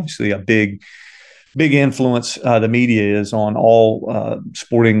 what obviously a big influence the media is on all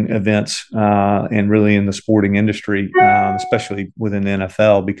sporting events and really in the sporting industry, especially within the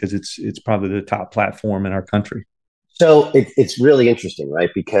NFL, because it's probably the top platform in our country. So it's really interesting, right?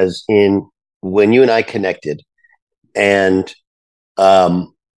 Because when you and I connected, and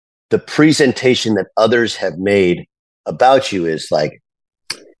the presentation that others have made about you is like,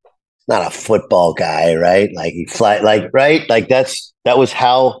 not a football guy, right? Like he right? Like that was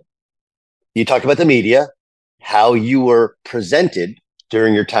how you talked about the media, how you were presented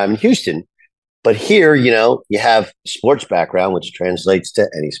during your time in Houston. But here, you have sports background, which translates to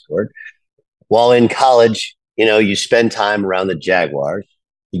any sport. While in college, you spend time around the Jaguars.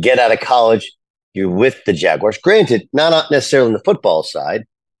 You get out of college, you're with the Jaguars. Granted, not necessarily on the football side,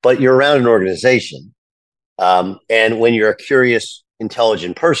 but you're around an organization. And when you're a curious,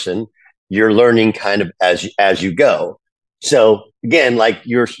 intelligent person, you're learning kind of as you go. So again, like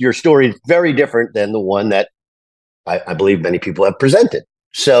your story is very different than the one that I believe many people have presented.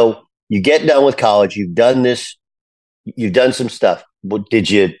 So you get done with college, you've done this, you've done some stuff. Did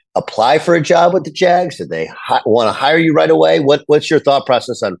you apply for a job with the Jags? Did they want to hire you right away? What's your thought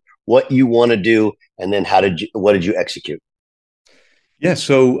process on what you want to do, and then what did you execute? Yeah.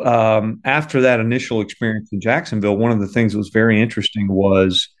 So after that initial experience in Jacksonville, one of the things that was very interesting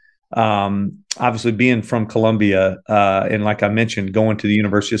was obviously being from Columbia, and like I mentioned, going to the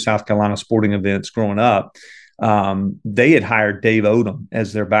University of South Carolina sporting events growing up. They had hired Dave Odom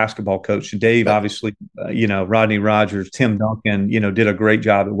as their basketball coach. And Dave, obviously, Rodney Rogers, Tim Duncan, did a great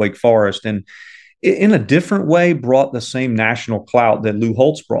job at Wake Forest, and in a different way brought the same national clout that Lou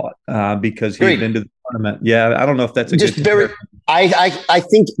Holtz brought, because he'd been to the tournament. Yeah, I don't know if that's just very. I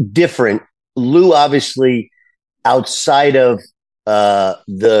think different. Lou, obviously, outside of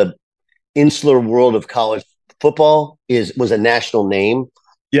the insular world of college football, was a national name.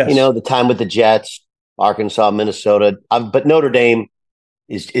 Yes, the time with the Jets, Arkansas, Minnesota, but Notre Dame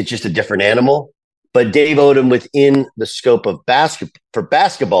is just a different animal. But Dave Odom, within the scope of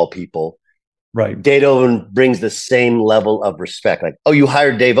basketball people, right? Dave Odom brings the same level of respect. Like, oh, you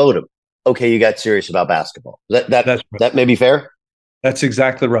hired Dave Odom. Okay, you got serious about basketball. That may be fair. That's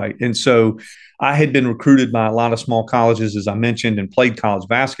exactly right. And so I had been recruited by a lot of small colleges, as I mentioned, and played college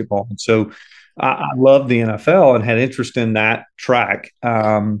basketball. And so I loved the NFL and had interest in that track.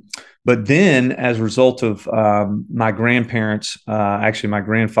 But then, as a result of my grandparents, actually my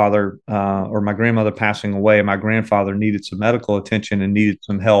grandfather or my grandmother passing away, my grandfather needed some medical attention and needed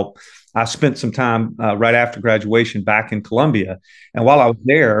some help. I spent some time right after graduation back in Columbia. And while I was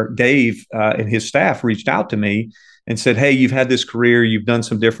there, Dave and his staff reached out to me and said, hey, you've had this career, you've done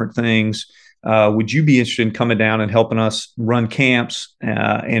some different things. Would you be interested in coming down and helping us run camps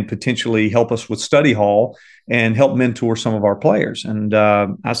and potentially help us with study hall and help mentor some of our players? And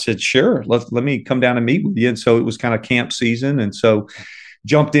I said, sure, let me come down and meet with you. And so it was kind of camp season. And so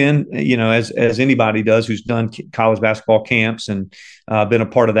jumped in, as anybody does who's done college basketball camps and been a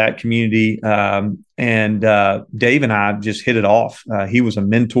part of that community. And Dave and I just hit it off. He was a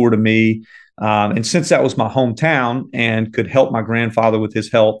mentor to me. And since that was my hometown and could help my grandfather with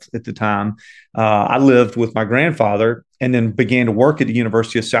his health at the time, I lived with my grandfather and then began to work at the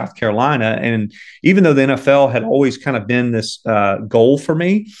University of South Carolina. And even though the NFL had always kind of been this goal for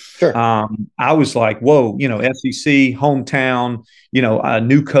me, sure. I was like, whoa, SEC, hometown, a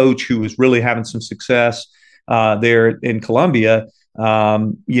new coach who was really having some success there in Columbia,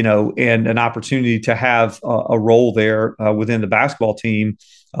 and an opportunity to have a role there within the basketball team.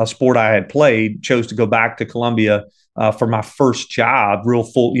 A sport I had played, chose to go back to Columbia for my first job, real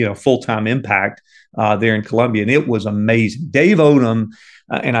full-time impact there in Columbia. And it was amazing. Dave Odom,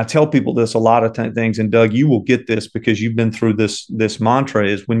 and I tell people this a lot of things, and Doug, you will get this because you've been through this mantra,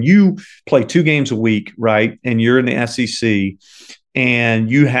 is when you play 2 games a week, right, and you're in the SEC and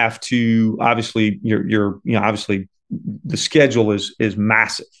you have to, obviously, obviously the schedule is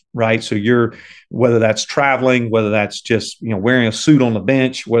massive, right? So whether that's traveling, whether that's just, wearing a suit on the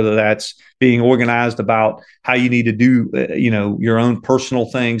bench, whether that's being organized about how you need to do, your own personal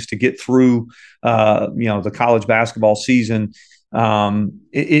things to get through, the college basketball season.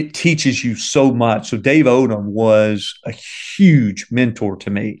 It teaches you so much. So Dave Odom was a huge mentor to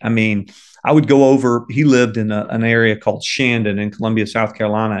me. I mean, I would go over, he lived in an area called Shandon in Columbia, South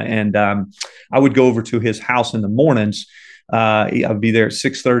Carolina. And I would go over to his house in the mornings. I would be there at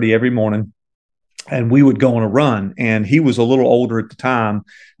 6:30 every morning, and we would go on a run. And he was a little older at the time,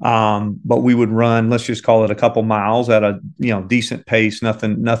 but we would run, let's just call it a couple miles at a decent pace,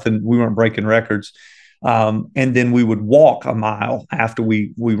 nothing, we weren't breaking records. And then we would walk a mile after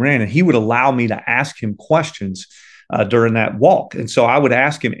we ran, and he would allow me to ask him questions during that walk. And so I would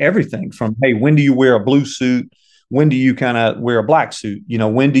ask him everything from, hey, when do you wear a blue suit? When do you kind of wear a black suit?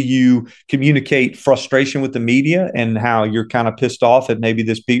 When do you communicate frustration with the media and how you're kind of pissed off at maybe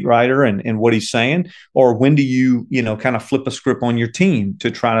this beat writer and what he's saying? Or when do you, kind of flip a script on your team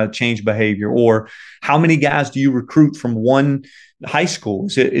to try to change behavior? Or how many guys do you recruit from one high school?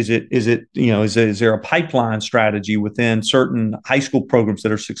 Is there a pipeline strategy within certain high school programs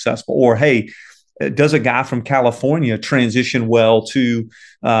that are successful? Or, hey, does a guy from California transition well to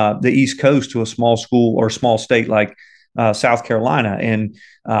the East Coast, to a small school or small state like South Carolina? And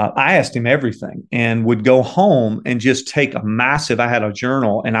I asked him everything, and would go home and just take I had a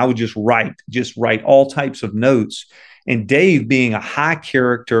journal, and I would just write all types of notes. And Dave, being a high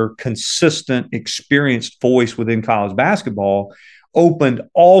character, consistent, experienced voice within college basketball, opened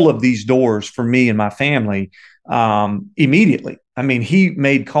all of these doors for me and my family immediately. I mean, he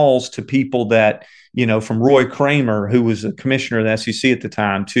made calls to people that, from Roy Kramer, who was a commissioner of the SEC at the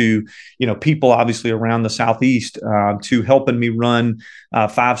time, to, people obviously around the Southeast, to helping me run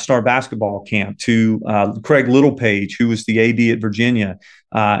five-star basketball camp, to Craig Littlepage, who was the AD at Virginia.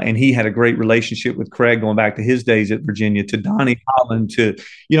 And he had a great relationship with Craig going back to his days at Virginia, to Donnie Holland, to,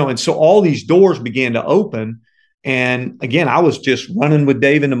 and so all these doors began to open. And again, I was just running with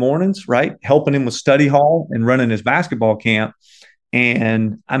Dave in the mornings, right? Helping him with study hall and running his basketball camp.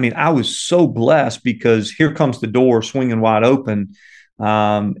 And I mean, I was so blessed because here comes the door swinging wide open.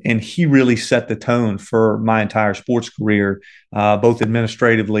 And he really set the tone for my entire sports career, both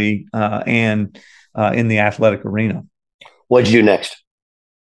administratively and in the athletic arena. What'd you do next?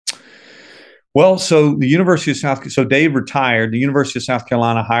 Well, so Dave retired. The University of South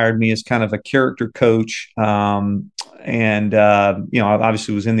Carolina hired me as kind of a character coach. And I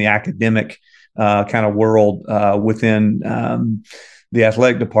obviously was in the academic kind of world within the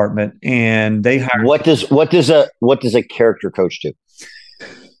athletic department, and they hired. What does a character coach do?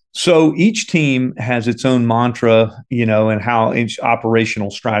 So each team has its own mantra, and how each operational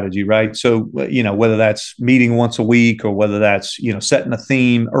strategy, right? So, whether that's meeting once a week, or whether that's, setting a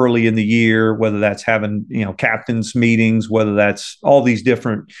theme early in the year, whether that's having, captains meetings, whether that's all these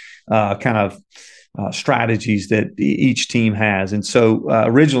different kind of strategies that each team has. And so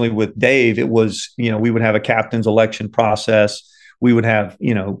originally with Dave, it was, we would have a captain's election process. We would have,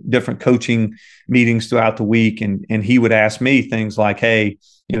 different coaching meetings throughout the week. And he would ask me things like, hey,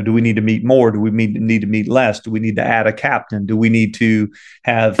 do we need to meet more? Do we need to meet less? Do we need to add a captain? Do we need to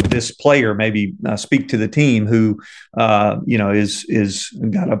have this player maybe speak to the team who, is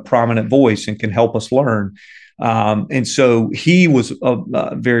got a prominent voice and can help us learn? And so he was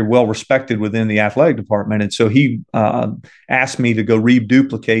very well respected within the athletic department. And so he asked me to go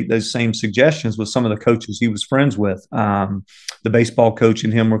reduplicate those same suggestions with some of the coaches he was friends with. The baseball coach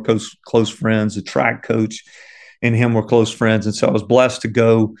and him were close friends. The track coach and him were close friends. And so I was blessed to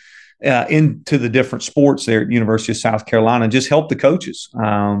go into the different sports there at University of South Carolina and just help the coaches.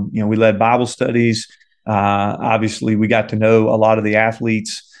 We led Bible studies. Obviously, we got to know a lot of the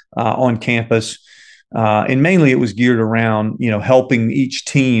athletes on campus. And mainly it was geared around, helping each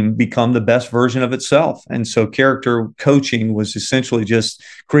team become the best version of itself. And so character coaching was essentially just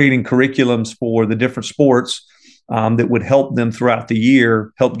creating curriculums for the different sports that would help them throughout the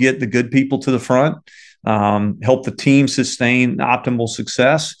year, help get the good people to the front, help the team sustain optimal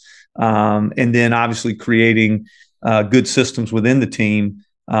success, and then obviously creating good systems within the team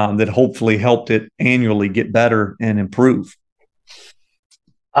that hopefully helped it annually get better and improve.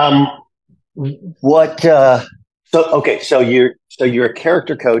 So you're a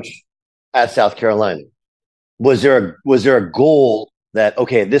character coach at South Carolina. Was there a goal that,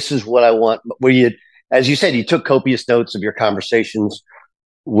 okay, this is what I want? Where you, as you said, you took copious notes of your conversations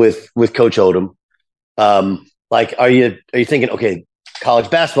with Coach Odom. Are you thinking, okay, college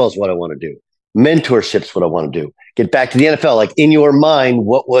basketball is what I want to do, mentorship's what I want to do, get back to the NFL? Like, in your mind,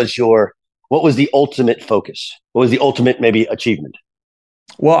 what was the ultimate focus? What was the ultimate maybe achievement?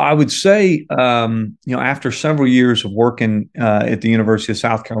 Well, I would say, after several years of working at the University of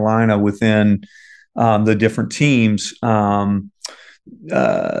South Carolina within the different teams, South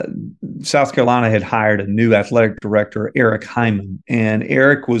Carolina had hired a new athletic director, Eric Hyman, and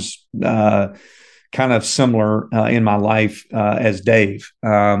Eric was kind of similar in my life as Dave.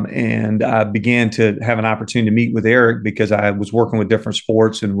 And I began to have an opportunity to meet with Eric because I was working with different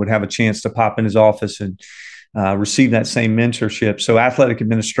sports and would have a chance to pop in his office and receive that same mentorship. So athletic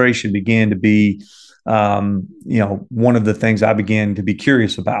administration began to be, one of the things I began to be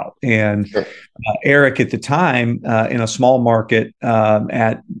curious about. And Eric at the time, in a small market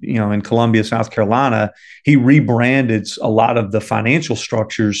in Columbia, South Carolina, he rebranded a lot of the financial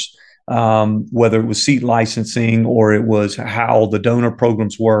structures, whether it was seat licensing or it was how the donor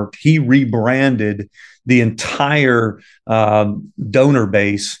programs worked. He rebranded the entire donor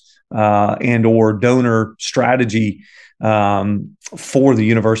base and or donor strategy for the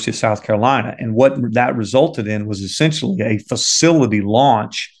University of South Carolina. And what that resulted in was essentially a facility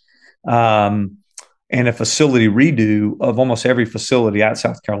launch and a facility redo of almost every facility at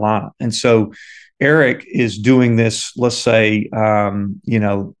South Carolina. And so Eric is doing this, let's say,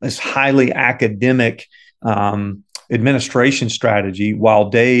 this highly academic administration strategy, while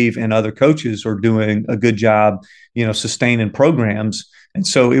Dave and other coaches are doing a good job, sustaining programs. And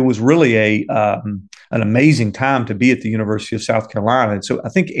so it was really an amazing time to be at the University of South Carolina. And so I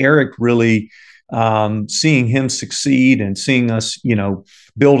think Eric really seeing him succeed and seeing us,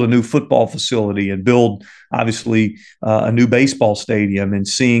 build a new football facility and build, obviously, a new baseball stadium, and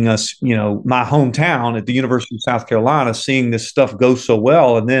seeing us, my hometown at the University of South Carolina, seeing this stuff go so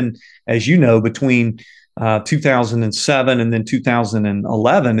well. And then, as you know, between 2007 and then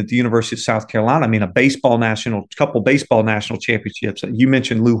 2011 at the University of South Carolina, I mean, couple baseball national championships. You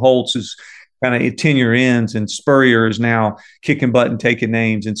mentioned Lou Holtz is kind of tenure ends, and Spurrier is now kicking butt and taking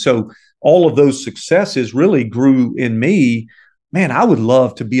names. And so all of those successes really grew in me. Man, I would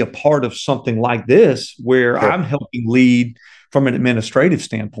love to be a part of something like this where I'm helping lead from an administrative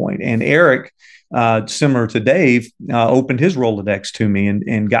standpoint. And Eric, similar to Dave, opened his Rolodex to me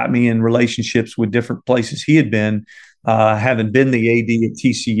and got me in relationships with different places he had been, having been the AD at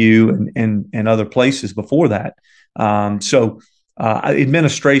TCU and other places before that. So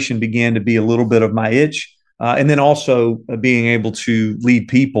administration began to be a little bit of my itch. And then also being able to lead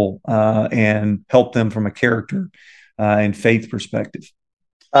people and help them from a character and faith perspective.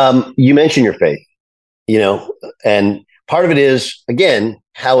 You mentioned your faith, and part of it is, again,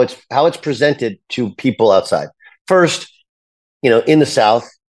 how it's presented to people outside. First, in the South,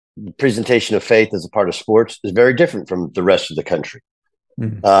 the presentation of faith as a part of sports is very different from the rest of the country.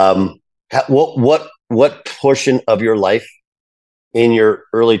 Mm-hmm. What portion of your life in your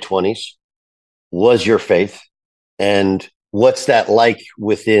early 20s was your faith, and what's that like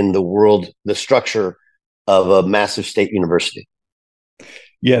within the world, the structure of a massive state university?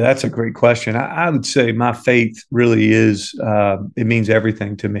 Yeah, that's a great question. I would say my faith really is, it means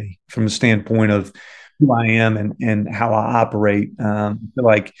everything to me from the standpoint of who I am and how I operate. I feel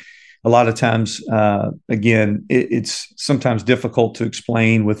like a lot of times, again, it's sometimes difficult to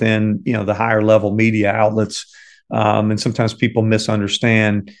explain within, the higher level media outlets. And sometimes people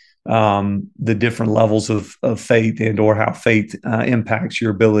misunderstand the different levels of faith and or how faith impacts your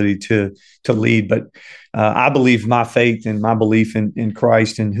ability to lead. But I believe my faith and my belief in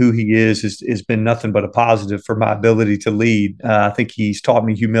Christ and who he is has been nothing but a positive for my ability to lead. I think he's taught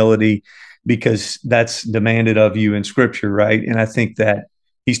me humility because that's demanded of you in Scripture, right? And I think that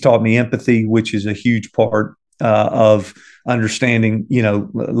he's taught me empathy, which is a huge part of understanding,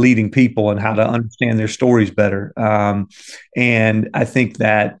 leading people and how to understand their stories better. And I think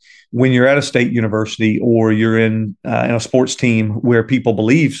that when you're at a state university or you're in a sports team where people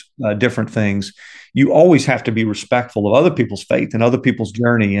believe different things, you always have to be respectful of other people's faith and other people's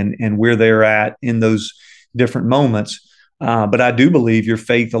journey and where they're at in those different moments. But I do believe your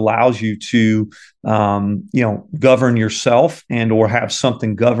faith allows you to, govern yourself and or have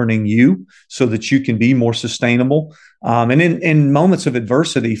something governing you so that you can be more sustainable. And in moments of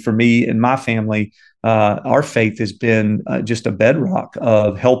adversity for me and my family, our faith has been just a bedrock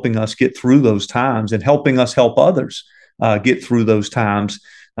of helping us get through those times and helping us help others get through those times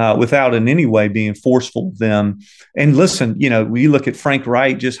without in any way being forceful of them. And listen, we look at Frank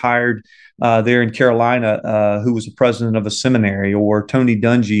Wright, just hired there in Carolina, who was the president of a seminary, or Tony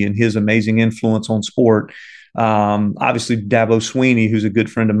Dungy and his amazing influence on sport. Obviously, Dabo Sweeney, who's a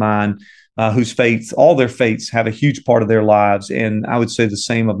good friend of mine, whose faith, all their faiths have a huge part of their lives. And I would say the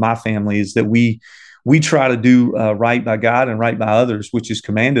same of my family is that we try to do right by God and right by others, which is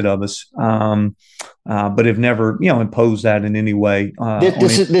commanded of us, but have never, imposed that in any way.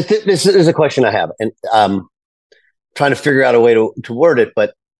 This is a question I have, and trying to figure out a way to word it.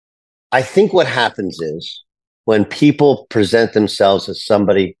 But I think what happens is when people present themselves as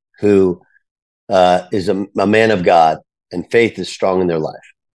somebody who is a man of God and faith is strong in their life,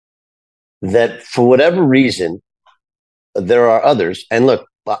 that for whatever reason, there are others. And look,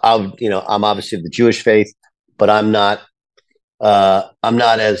 I'm obviously of the Jewish faith, but I'm not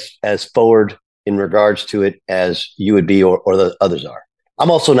as forward in regards to it as you would be, or the others are. I'm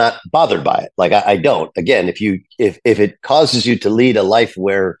also not bothered by it. Like I don't. Again, if it causes you to lead a life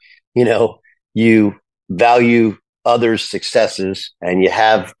where you value others' successes and you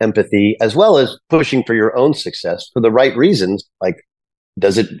have empathy as well as pushing for your own success for the right reasons, like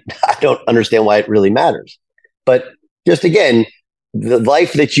I don't understand why it really matters. But just again, the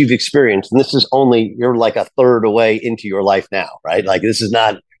life that you've experienced, and this is you're like a third away into your life now, right? Like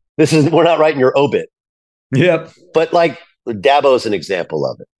we're not writing your obit. Yep. But like Dabo's an example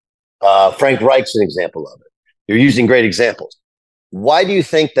of it. Frank Reich's an example of it. You're using great examples. Why do you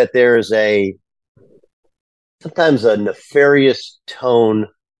think that there is sometimes a nefarious tone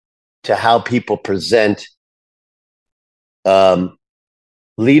to how people present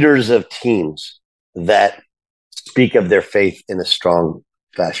leaders of teams that speak of their faith in a strong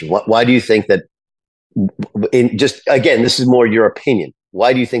fashion? Why do you think that, again, this is more your opinion,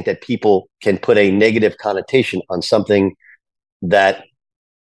 why do you think that people can put a negative connotation on something that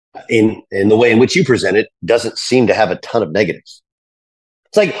in the way in which you present it, doesn't seem to have a ton of negatives.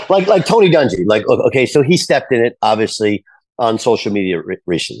 It's like Tony Dungy. Like, okay, so he stepped in it, obviously, on social media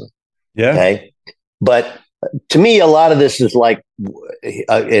recently. Yeah. Okay. But to me, a lot of this is like,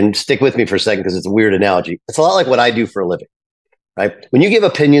 and stick with me for a second because it's a weird analogy. It's a lot like what I do for a living, right? When you give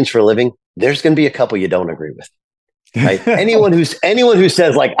opinions for a living, there's going to be a couple you don't agree with, right? anyone who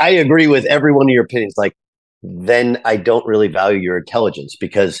says like, I agree with every one of your opinions, like, then I don't really value your intelligence,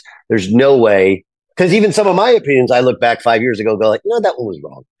 because there's no way. Because even some of my opinions, I look back 5 years ago, go like, no, that one was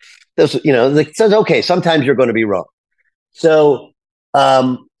wrong. This, like, says, okay, sometimes you're going to be wrong. So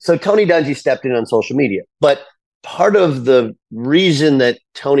Tony Dungy stepped in on social media, but part of the reason that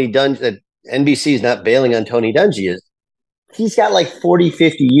that NBC is not bailing on Tony Dungy is he's got like 40,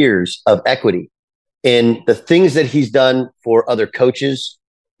 50 years of equity in the things that he's done for other coaches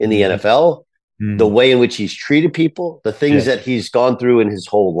in the NFL, the way in which he's treated people, the things that he's gone through in his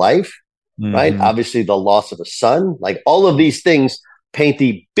whole life. Right. Obviously, the loss of a son, like all of these things paint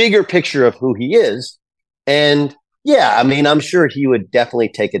the bigger picture of who he is. And yeah, I mean, I'm sure he would definitely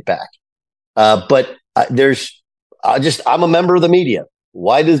take it back. But I'm a member of the media.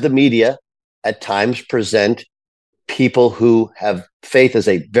 Why does the media at times present people who have faith as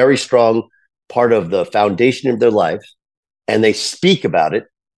a very strong part of the foundation of their life, and they speak about it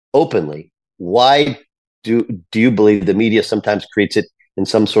openly? Why do you believe the media sometimes creates it in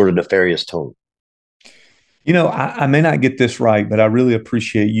some sort of nefarious tone? I may not get this right, but I really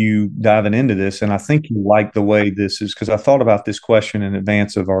appreciate you diving into this. And I think you like the way this is, because I thought about this question in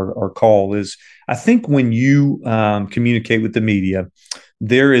advance of our call. Is I think when you communicate with the media,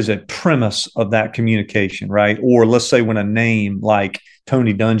 there is a premise of that communication, right? Or let's say when a name like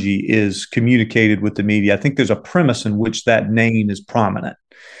Tony Dungy is communicated with the media, I think there's a premise in which that name is prominent.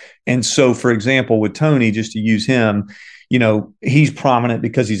 And so, for example, with Tony, just to use him, he's prominent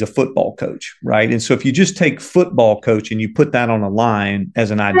because he's a football coach, right? And so if you just take football coach and you put that on a line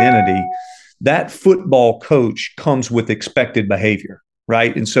as an identity, that football coach comes with expected behavior,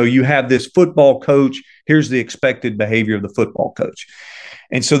 right? And so you have this football coach, here's the expected behavior of the football coach.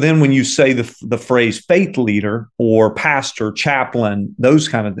 And so then when you say the phrase faith leader or pastor, chaplain, those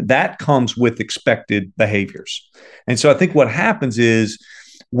kind of, that comes with expected behaviors. And so I think what happens is,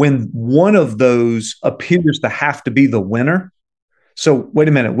 when one of those appears to have to be the winner. So wait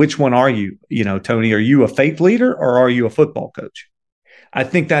a minute, which one are you? Tony, are you a faith leader or are you a football coach? I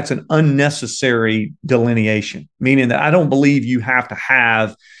think that's an unnecessary delineation, meaning that I don't believe you have to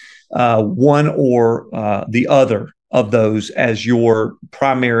have one or the other of those as your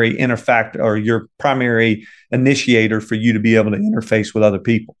primary or your primary initiator for you to be able to interface with other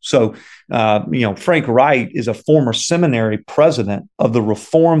people. So, Frank Wright is a former seminary president of the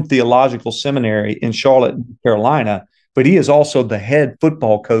Reformed Theological Seminary in Charlotte, North Carolina, but he is also the head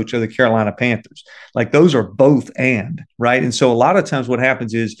football coach of the Carolina Panthers. Like, those are both right? And so a lot of times what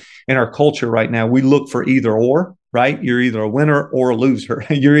happens is in our culture right now, we look for either or, right? You're either a winner or a loser.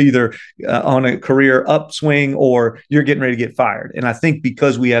 You're either on a career upswing or you're getting ready to get fired. And I think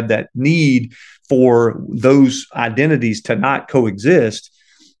because we have that need for those identities to not coexist,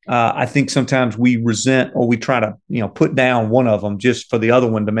 I think sometimes we resent or we try to, put down one of them just for the other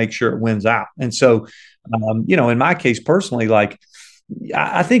one to make sure it wins out. And so, in my case personally, like,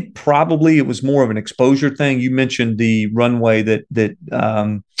 I think probably it was more of an exposure thing. You mentioned the runway that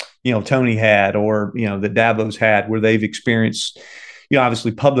Tony had, or, that Dabo's had, where they've experienced,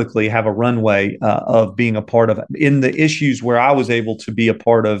 obviously publicly have a runway of being a part of it. In the issues where I was able to be a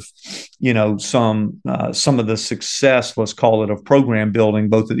part of, some of the success, let's call it, of program building,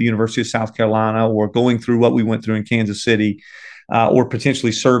 both at the University of South Carolina or going through what we went through in Kansas City, or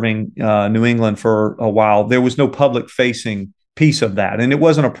potentially serving New England for a while, there was no public facing piece of that. And it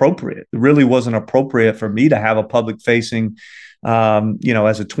wasn't appropriate. It really wasn't appropriate for me to have a public facing, as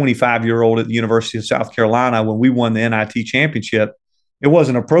a 25-year-old at the University of South Carolina, when we won the NIT championship. It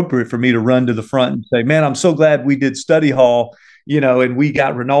wasn't appropriate for me to run to the front and say, man, I'm so glad we did study hall, and we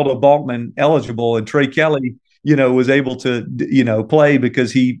got Ronaldo Balkman eligible, and Trey Kelly, was able to, play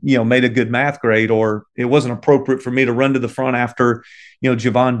because he, made a good math grade. Or it wasn't appropriate for me to run to the front after,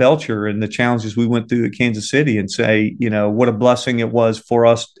 Javon Belcher and the challenges we went through at Kansas City and say, what a blessing it was for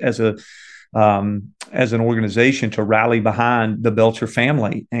us as an organization to rally behind the Belcher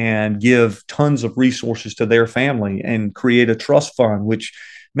family and give tons of resources to their family and create a trust fund, which,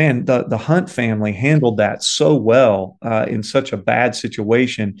 man, the Hunt family handled that so well in such a bad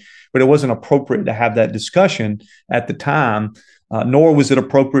situation. But it wasn't appropriate to have that discussion at the time, nor was it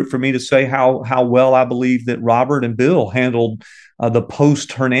appropriate for me to say how well I believe that Robert and Bill handled the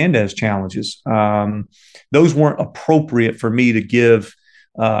post-Hernandez challenges. Those weren't appropriate for me to give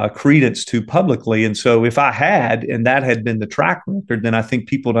credence to publicly. And so if I had, and that had been the track record, then I think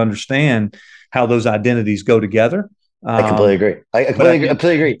people would understand how those identities go together. I completely agree. I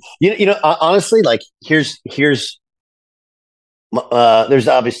completely agree. Honestly, like here's there's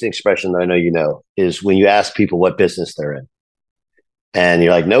obviously an expression that I know is when you ask people what business they're in, and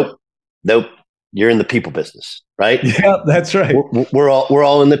you're like, nope, you're in the people business, right? Yeah, that's right. We're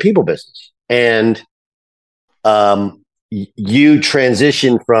all in the people business, and you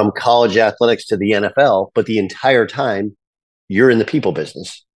transition from college athletics to the NFL, but the entire time you're in the people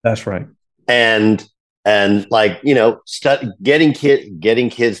business. That's right. And like, getting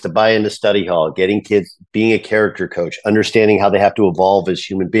kids to buy into study hall, getting kids being a character coach, understanding how they have to evolve as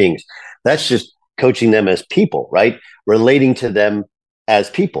human beings. That's just coaching them as people, right? Relating to them as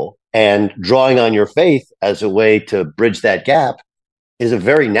people and drawing on your faith as a way to bridge that gap is a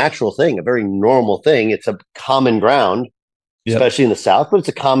very natural thing, a very normal thing. It's a common ground, especially in the South, but it's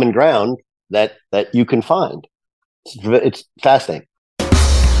a common ground that you can find. It's fascinating.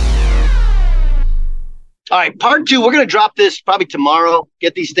 All right, part 2, we're going to drop this probably tomorrow,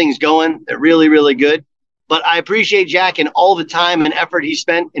 get these things going. They're really, really good. But I appreciate Jack and all the time and effort he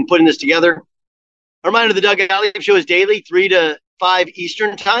spent in putting this together. A reminder, the Doug Gottlieb Show is daily, 3 to 5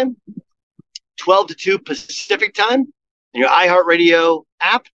 Eastern time, 12 to 2 Pacific time, in your iHeartRadio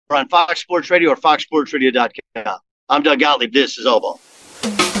app or on Fox Sports Radio or foxsportsradio.com. I'm Doug Gottlieb. This is All Ball.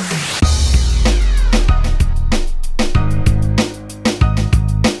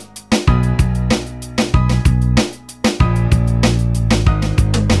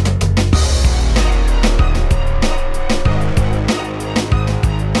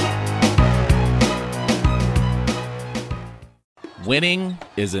 Winning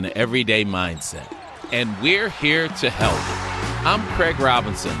is an everyday mindset, and we're here to help. I'm Craig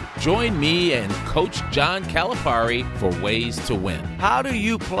Robinson. Join me and Coach John Calipari for Ways to Win. How do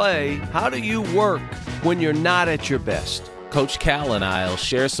you play? How do you work when you're not at your best? Coach Cal and I will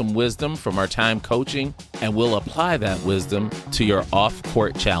share some wisdom from our time coaching, and we'll apply that wisdom to your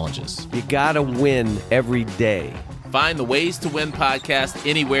off-court challenges. You got to win every day. Find the Ways to Win podcast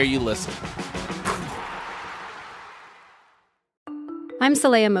anywhere you listen. I'm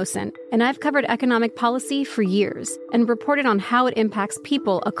Saleha Mohsen, and I've covered economic policy for years and reported on how it impacts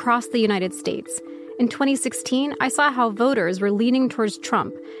people across the United States. In 2016, I saw how voters were leaning towards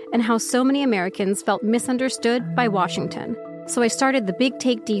Trump and how so many Americans felt misunderstood by Washington. So I started the Big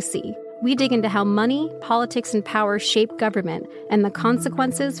Take DC. We dig into how money, politics, and power shape government and the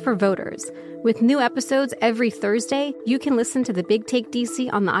consequences for voters. With new episodes every Thursday, you can listen to the Big Take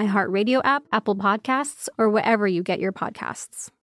DC on the iHeartRadio app, Apple Podcasts, or wherever you get your podcasts.